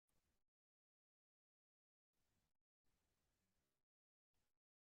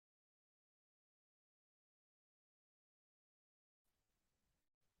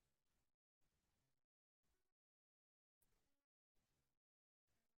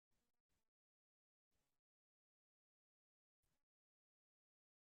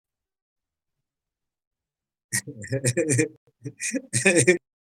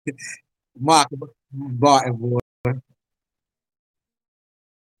 Martin, Martin, boy.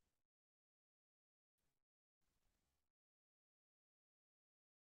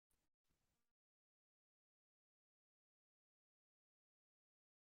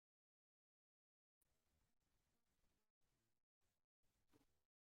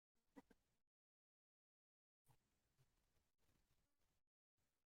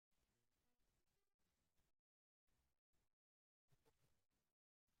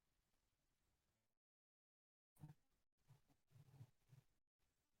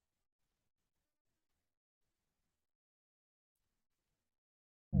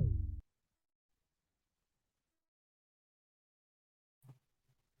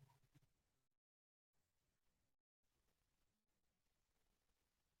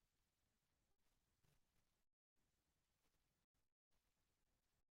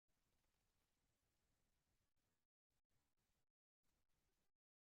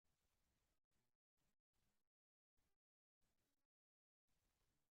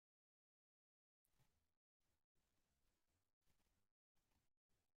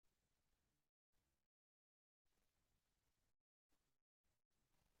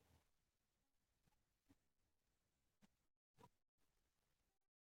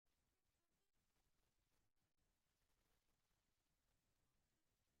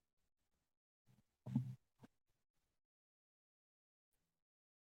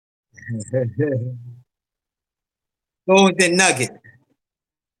 Golden nugget.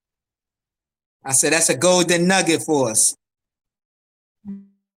 I said that's a golden nugget for us.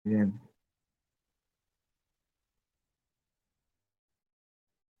 Yeah.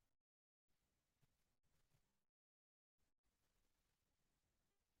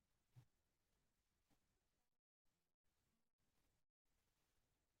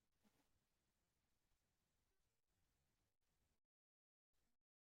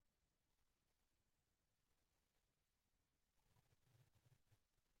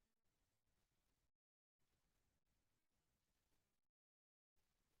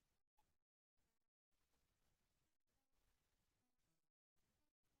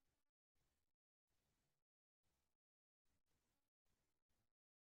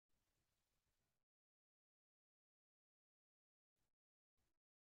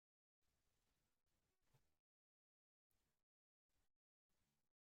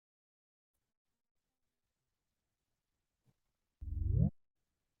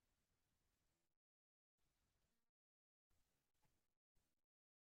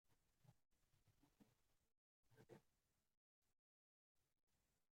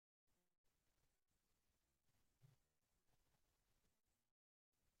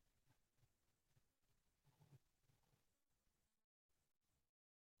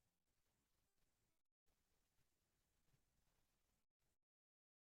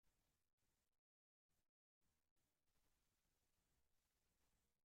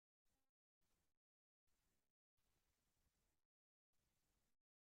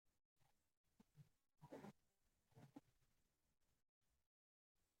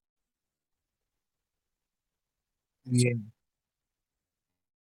 Yeah,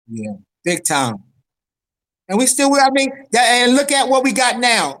 yeah, big time. And we still, I mean, and look at what we got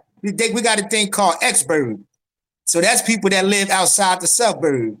now. We got a thing called Xbird. So that's people that live outside the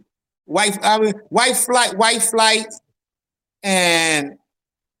suburb. White flight, and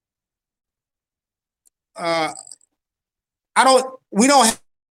uh, I don't.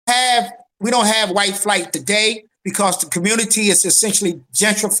 Have we don't have white flight today because the community is essentially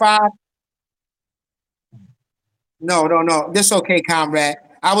gentrified. No, no, no. This okay, comrade.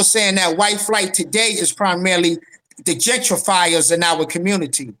 I was saying that white flight today is primarily the gentrifiers in our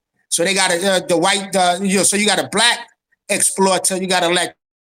community. So they got the white, so you got a black exploiter, you got a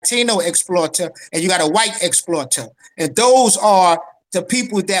Latino exploiter, and you got a white exploiter. And those are the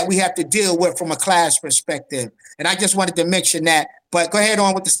people that we have to deal with from a class perspective. And I just wanted to mention that. But go ahead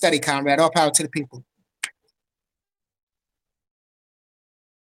on with the study, comrade. All power to the people.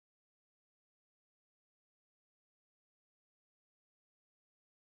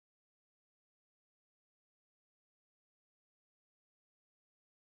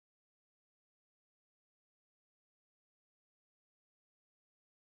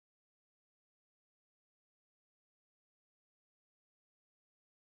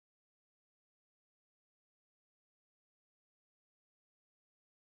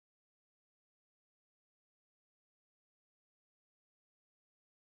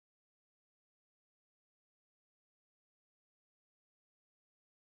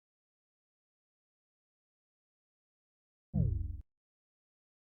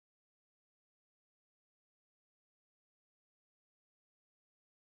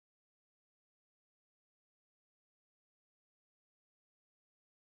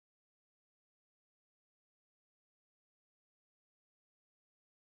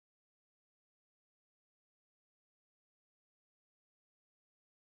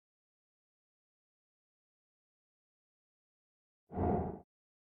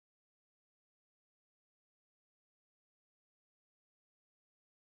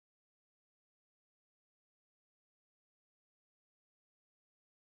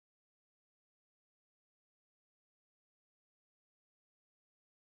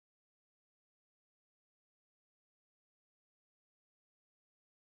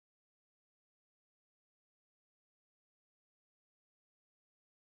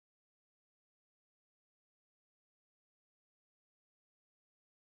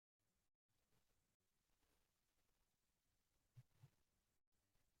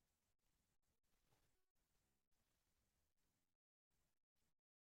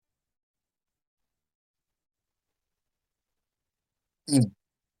 Mm.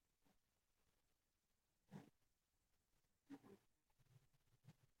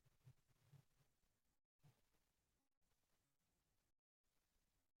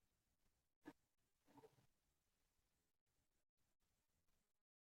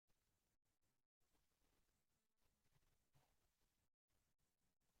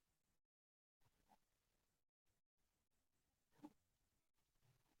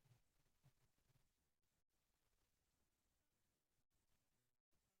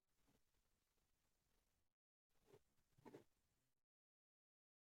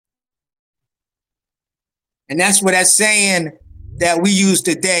 And that's what that saying that we use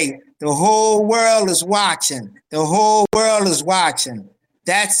today. The whole world is watching. The whole world is watching.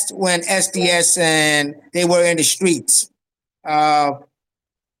 That's when SDS and they were in the streets. Uh,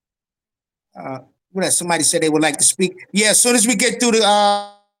 what else? Somebody said they would like to speak. Yeah, as soon as we get through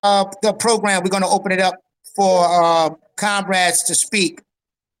the program, we're going to open it up for comrades to speak.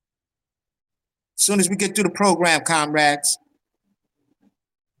 As soon as we get through the program, comrades.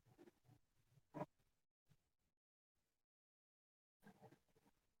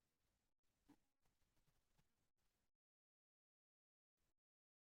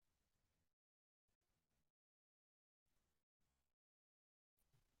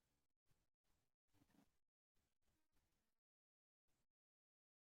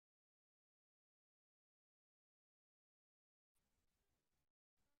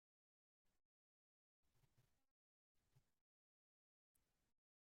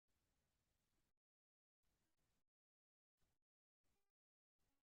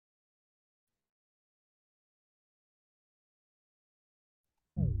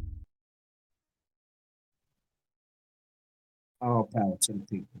 All power to the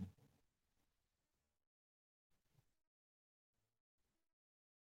people.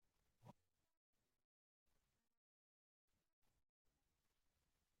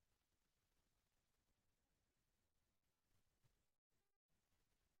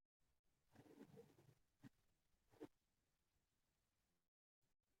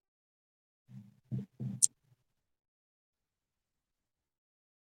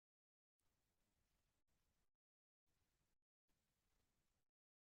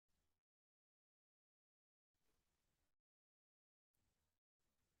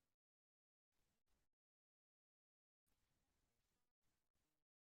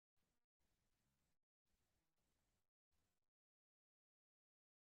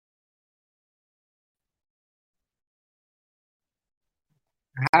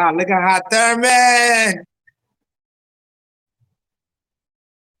 Ah, look at Hot Thurman.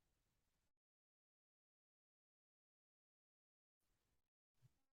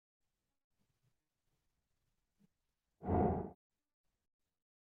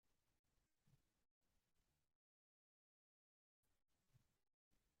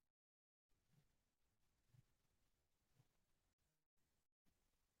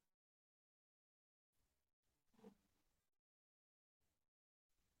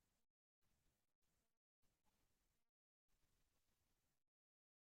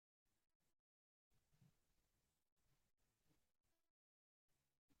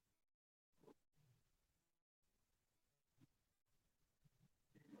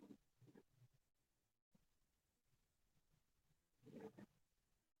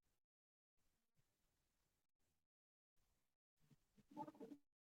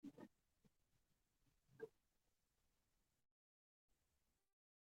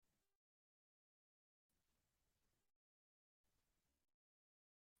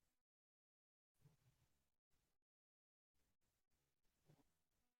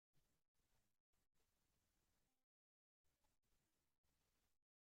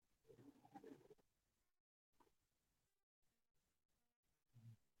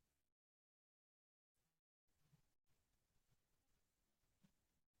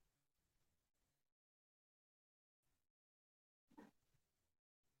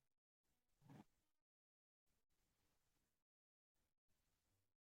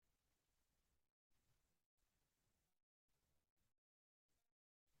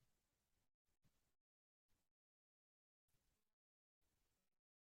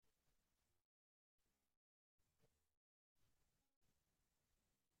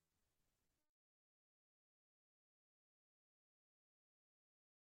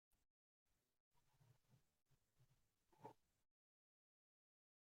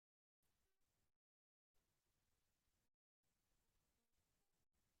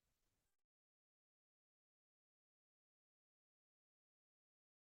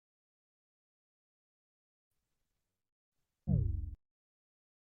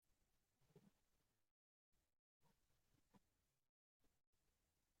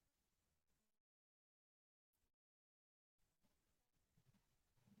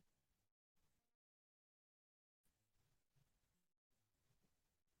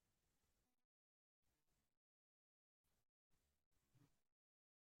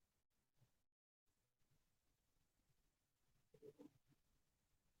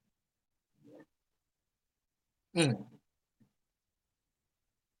 Mm,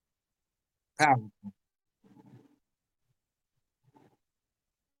 power.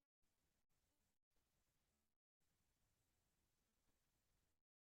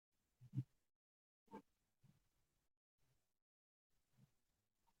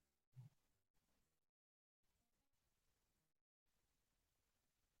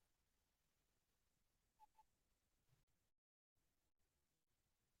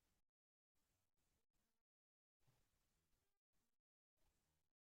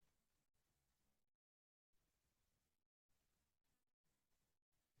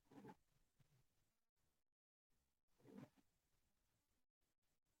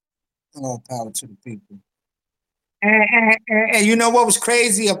 All power to the people. And you know what was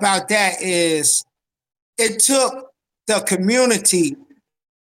crazy about that is it took the community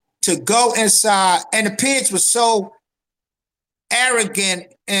to go inside, and the pigs were so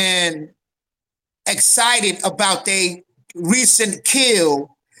arrogant and excited about their recent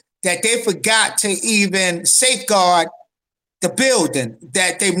kill that they forgot to even safeguard the building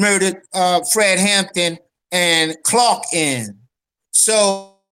that they murdered Fred Hampton and Clark in.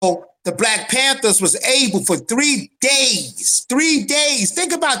 So the Black Panthers was able for 3 days,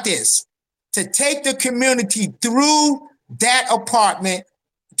 think about this, to take the community through that apartment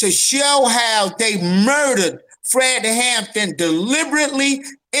to show how they murdered Fred Hampton deliberately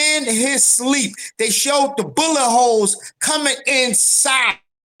in his sleep. They showed the bullet holes coming inside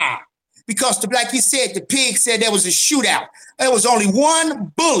because, like he said, the pig said there was a shootout. There was only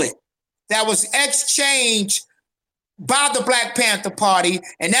one bullet that was exchanged by the Black Panther Party,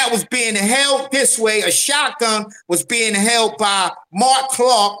 and that was being held this way. A shotgun was being held by Mark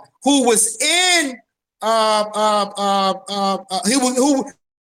Clark, who was in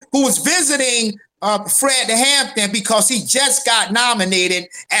who was visiting Fred Hampton because he just got nominated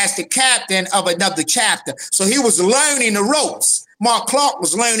as the captain of another chapter. So he was learning the ropes. Mark Clark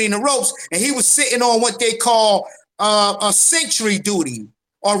was learning the ropes, and he was sitting on what they call a sentry duty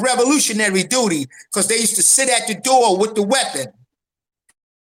or revolutionary duty, because they used to sit at the door with the weapon.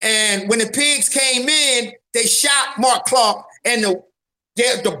 And when the pigs came in, they shot Mark Clark, and the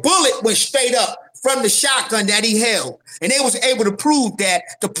bullet went straight up from the shotgun that he held. And they was able to prove that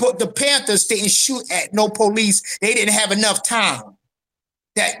the Panthers didn't shoot at no police. They didn't have enough time,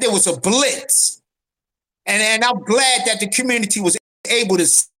 that there was a blitz. And I'm glad that the community was able to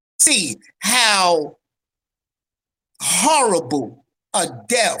see how horrible a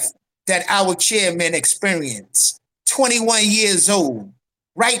death that our chairman experienced. 21 years old,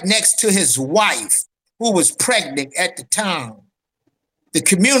 right next to his wife, who was pregnant at the time. The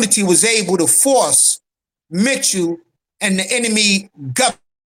community was able to force Mitchell and the enemy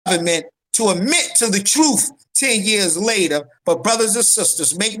government to admit to the truth 10 years later. But brothers and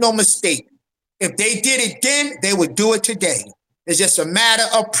sisters, make no mistake, if they did it then, they would do it today. It's just a matter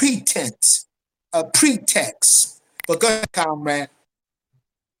of pretense, a pretext. But go ahead, comrade.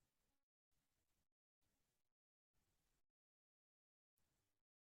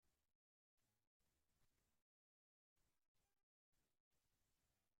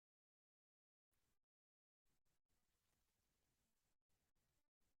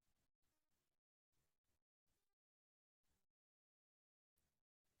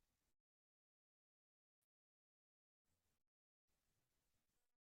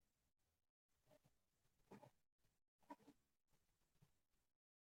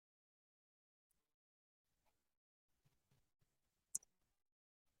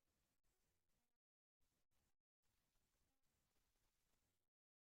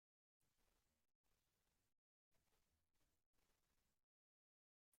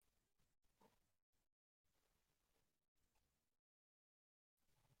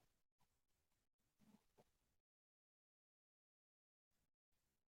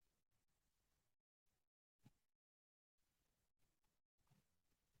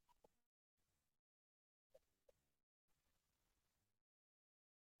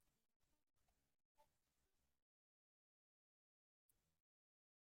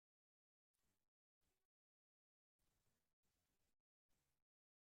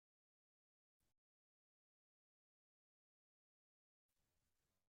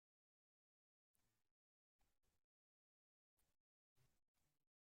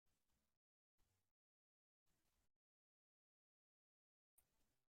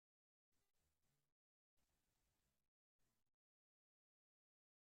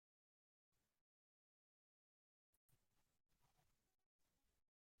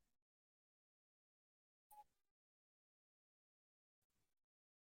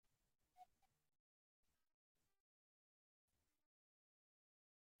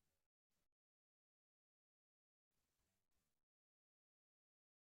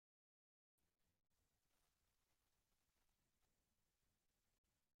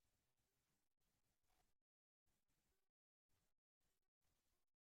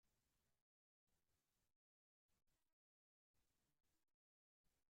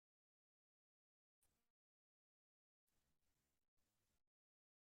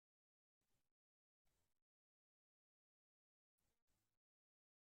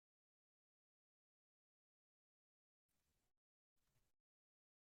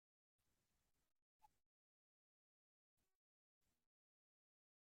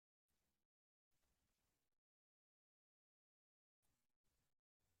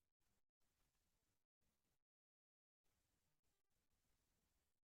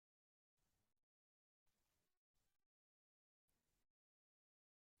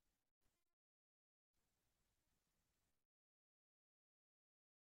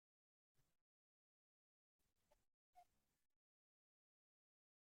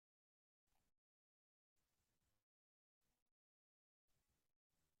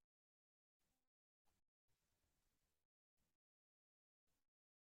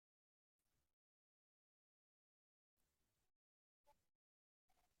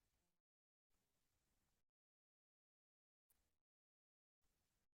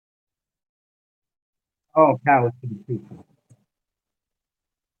 All power to the people.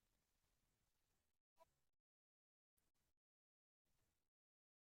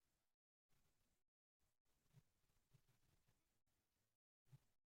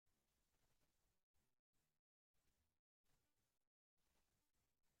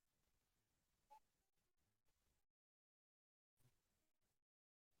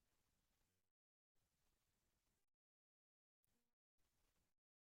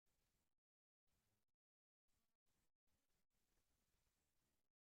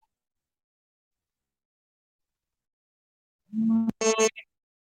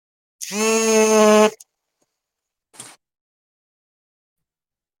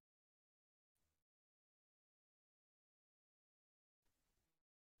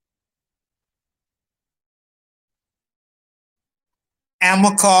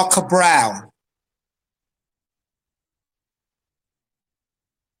 Amilcar Cabral.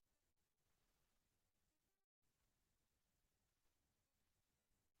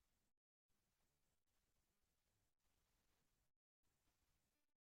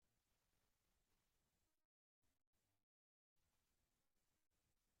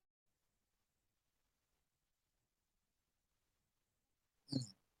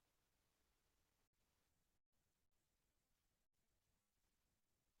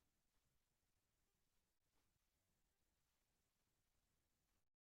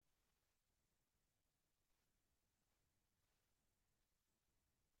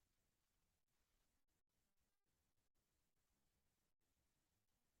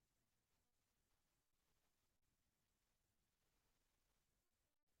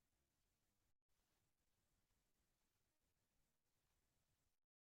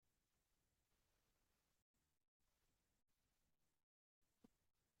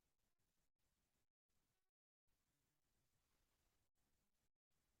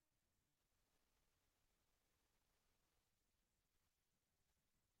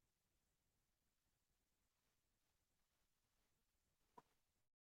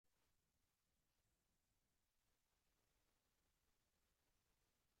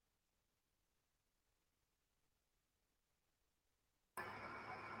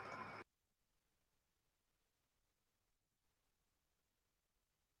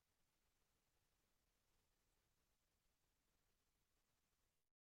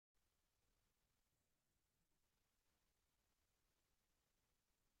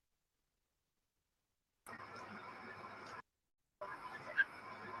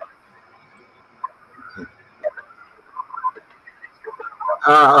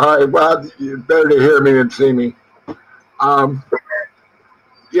 All right. Well, you better to hear me than see me. Um,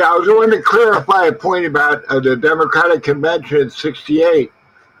 yeah, I was going to clarify a point about the Democratic Convention in '68.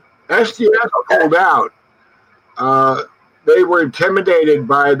 SDS pulled out. Uh, they were intimidated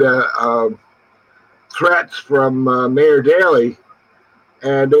by the threats from Mayor Daley,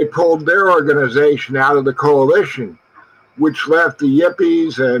 and they pulled their organization out of the coalition, which left the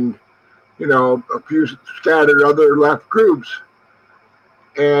Yippies and a few scattered other left groups.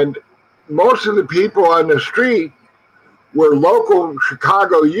 And most of the people on the street were local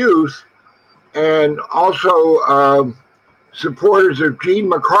Chicago youth and also supporters of Gene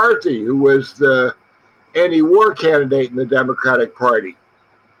McCarthy, who was the anti-war candidate in the Democratic Party.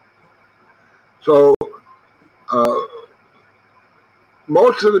 So uh,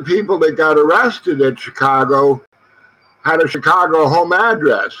 most of the people that got arrested in Chicago had a Chicago home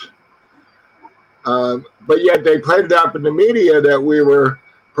address. But yet they played it up in the media that we were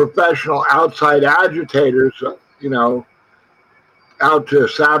professional outside agitators, out to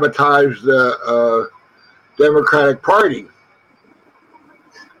sabotage the Democratic Party.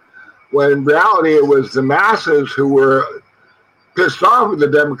 When in reality it was the masses who were pissed off with the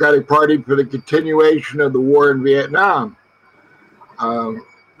Democratic Party for the continuation of the war in Vietnam,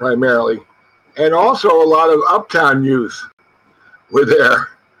 primarily. And also a lot of uptown youth were there.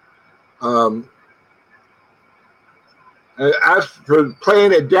 As for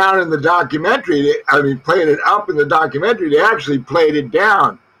playing it down in the documentary, playing it up in the documentary, they actually played it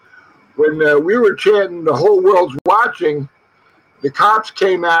down. When we were chanting, the whole world's watching, the cops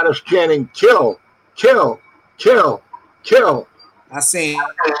came at us chanting, kill, kill, kill, kill. I seen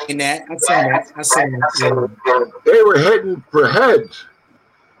that. I seen that. I seen that. They were hitting for heads.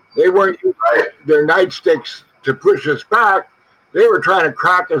 They weren't using their nightsticks to push us back. They were trying to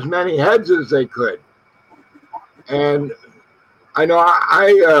crack as many heads as they could. And I know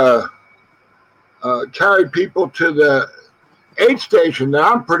I carried people to the aid station that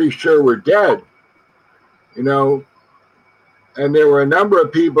I'm pretty sure were dead, and there were a number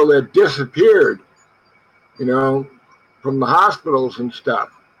of people that disappeared, from the hospitals and stuff.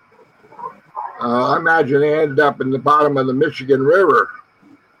 I imagine they ended up in the bottom of the Michigan River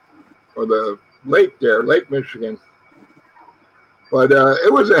or the lake there, Lake Michigan. But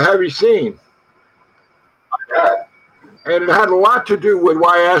it was a heavy scene. And it had a lot to do with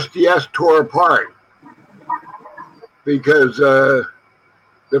why SDS tore apart. Because the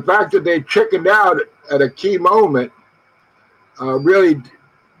fact that they chickened out at a key moment really,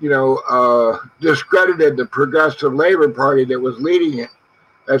 discredited the Progressive Labor Party that was leading it,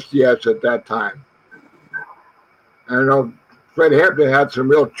 SDS at that time. I don't know, Fred Hampton had some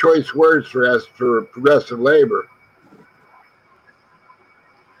real choice words for Progressive Labor.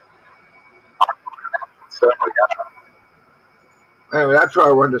 Anyway, that's what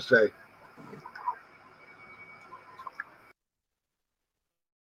I wanted to say.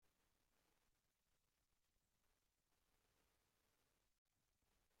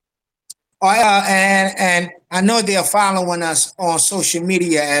 Oh, and I know they're following us on social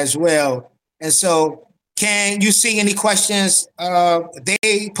media as well. And so, can you see any questions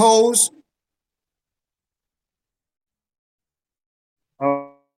they pose?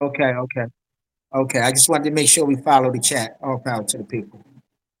 Oh, okay. I just wanted to make sure we follow the chat. All power to the people.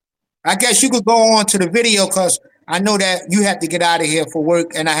 I guess you could go on to the video because I know that you have to get out of here for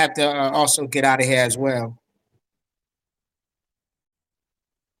work, and I have to also get out of here as well.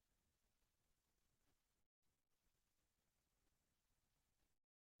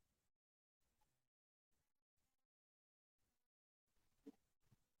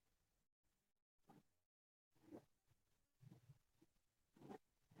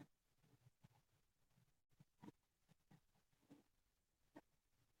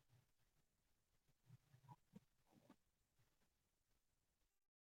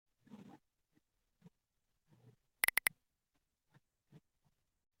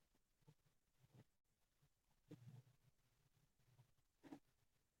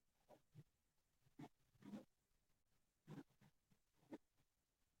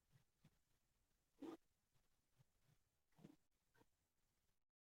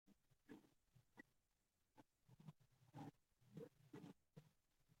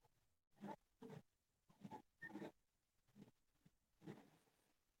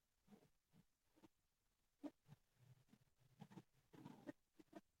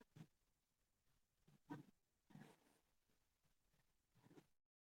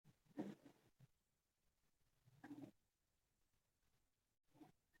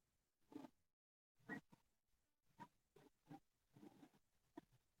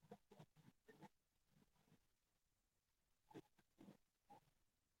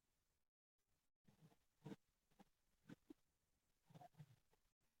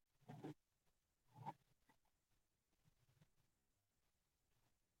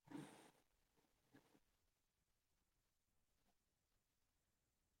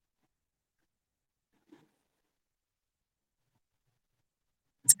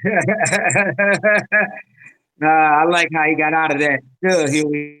 I like how he got out of that. Good,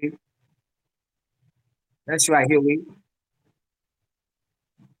 Huey. That's right, Huey.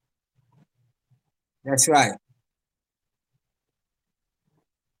 That's right.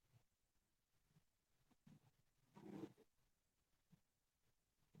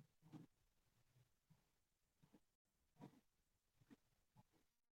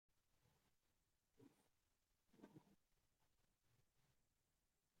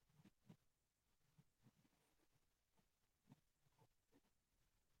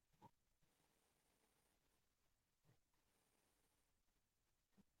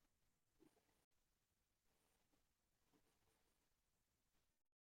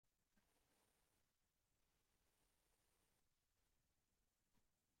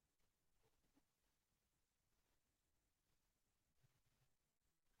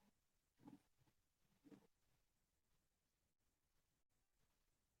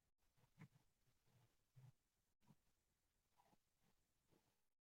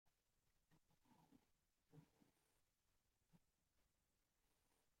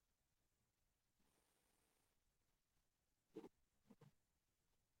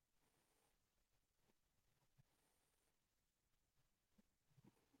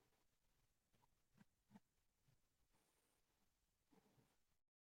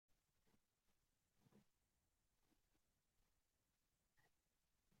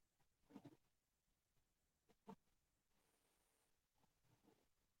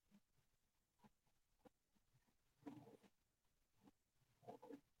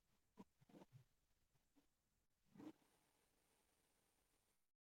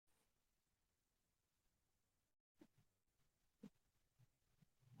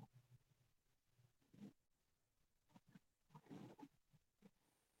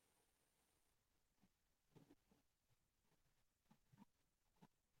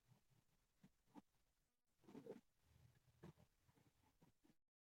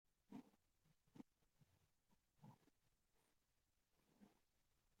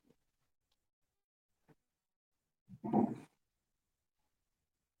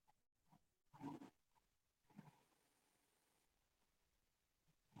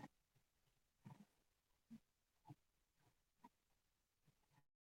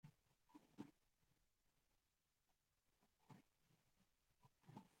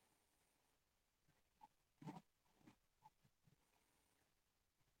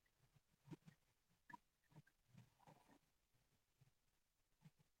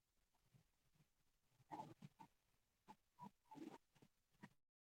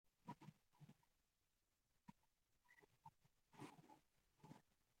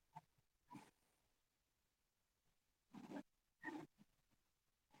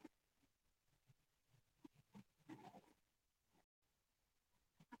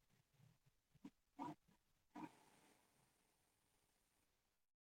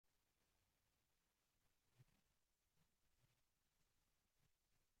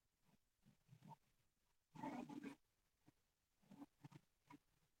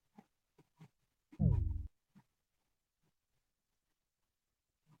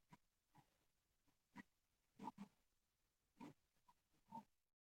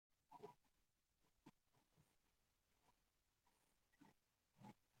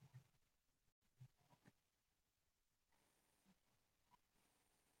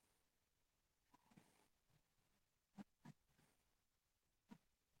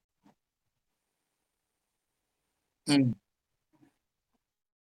 Mm,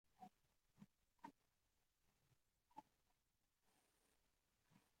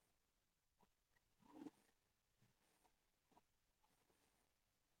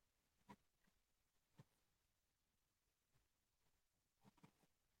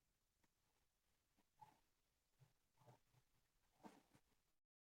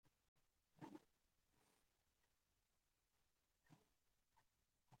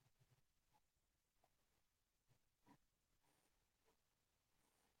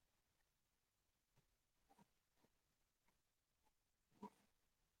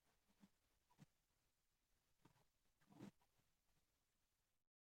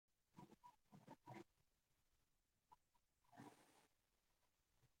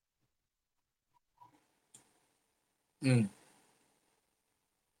 mm,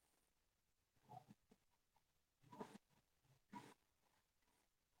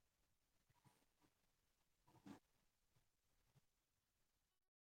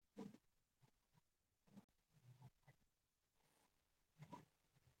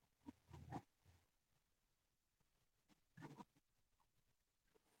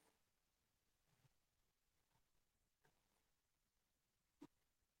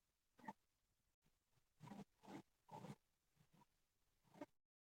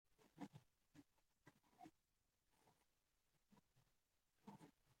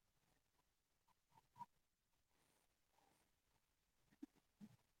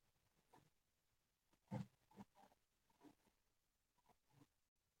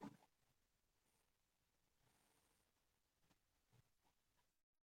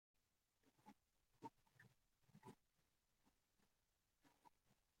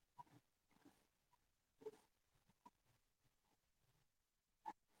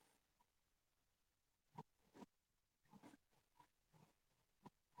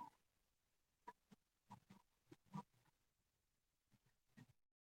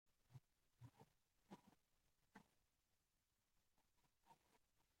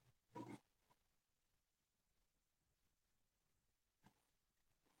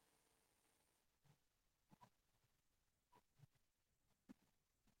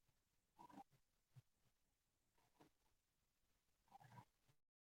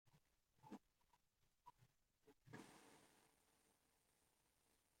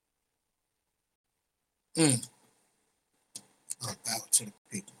 mm. Oh, power to the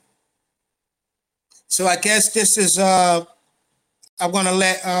people. So I guess this is I'm gonna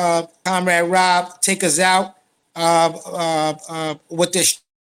let Comrade Rob take us out with the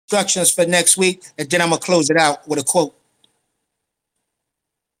instructions for next week, and then I'm gonna close it out with a quote.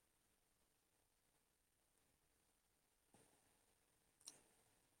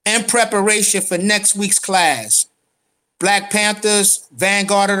 In preparation for next week's class, Black Panthers,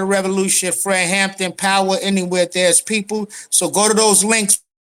 Vanguard of the Revolution, Fred Hampton, Power Anywhere There's People. So go to those links,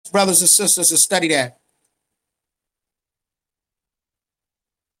 brothers and sisters, and study that.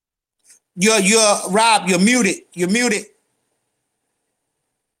 You're Rob, you're muted. You're muted.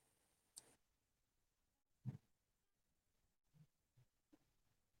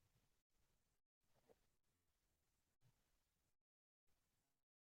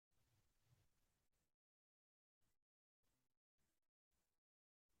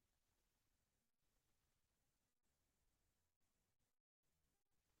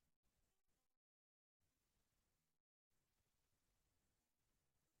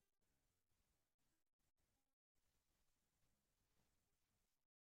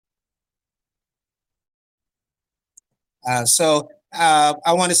 I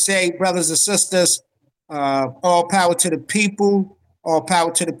want to say, brothers and sisters, all power to the people, all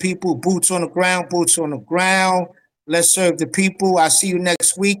power to the people, boots on the ground, boots on the ground. Let's serve the people. I'll see you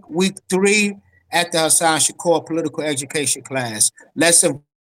next week, week 3, at the Hassan Shakur political education class. Let's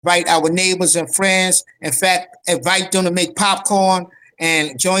invite our neighbors and friends. In fact, invite them to make popcorn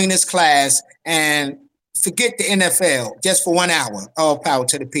and join this class and forget the NFL just for 1 hour. All power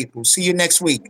to the people. See you next week.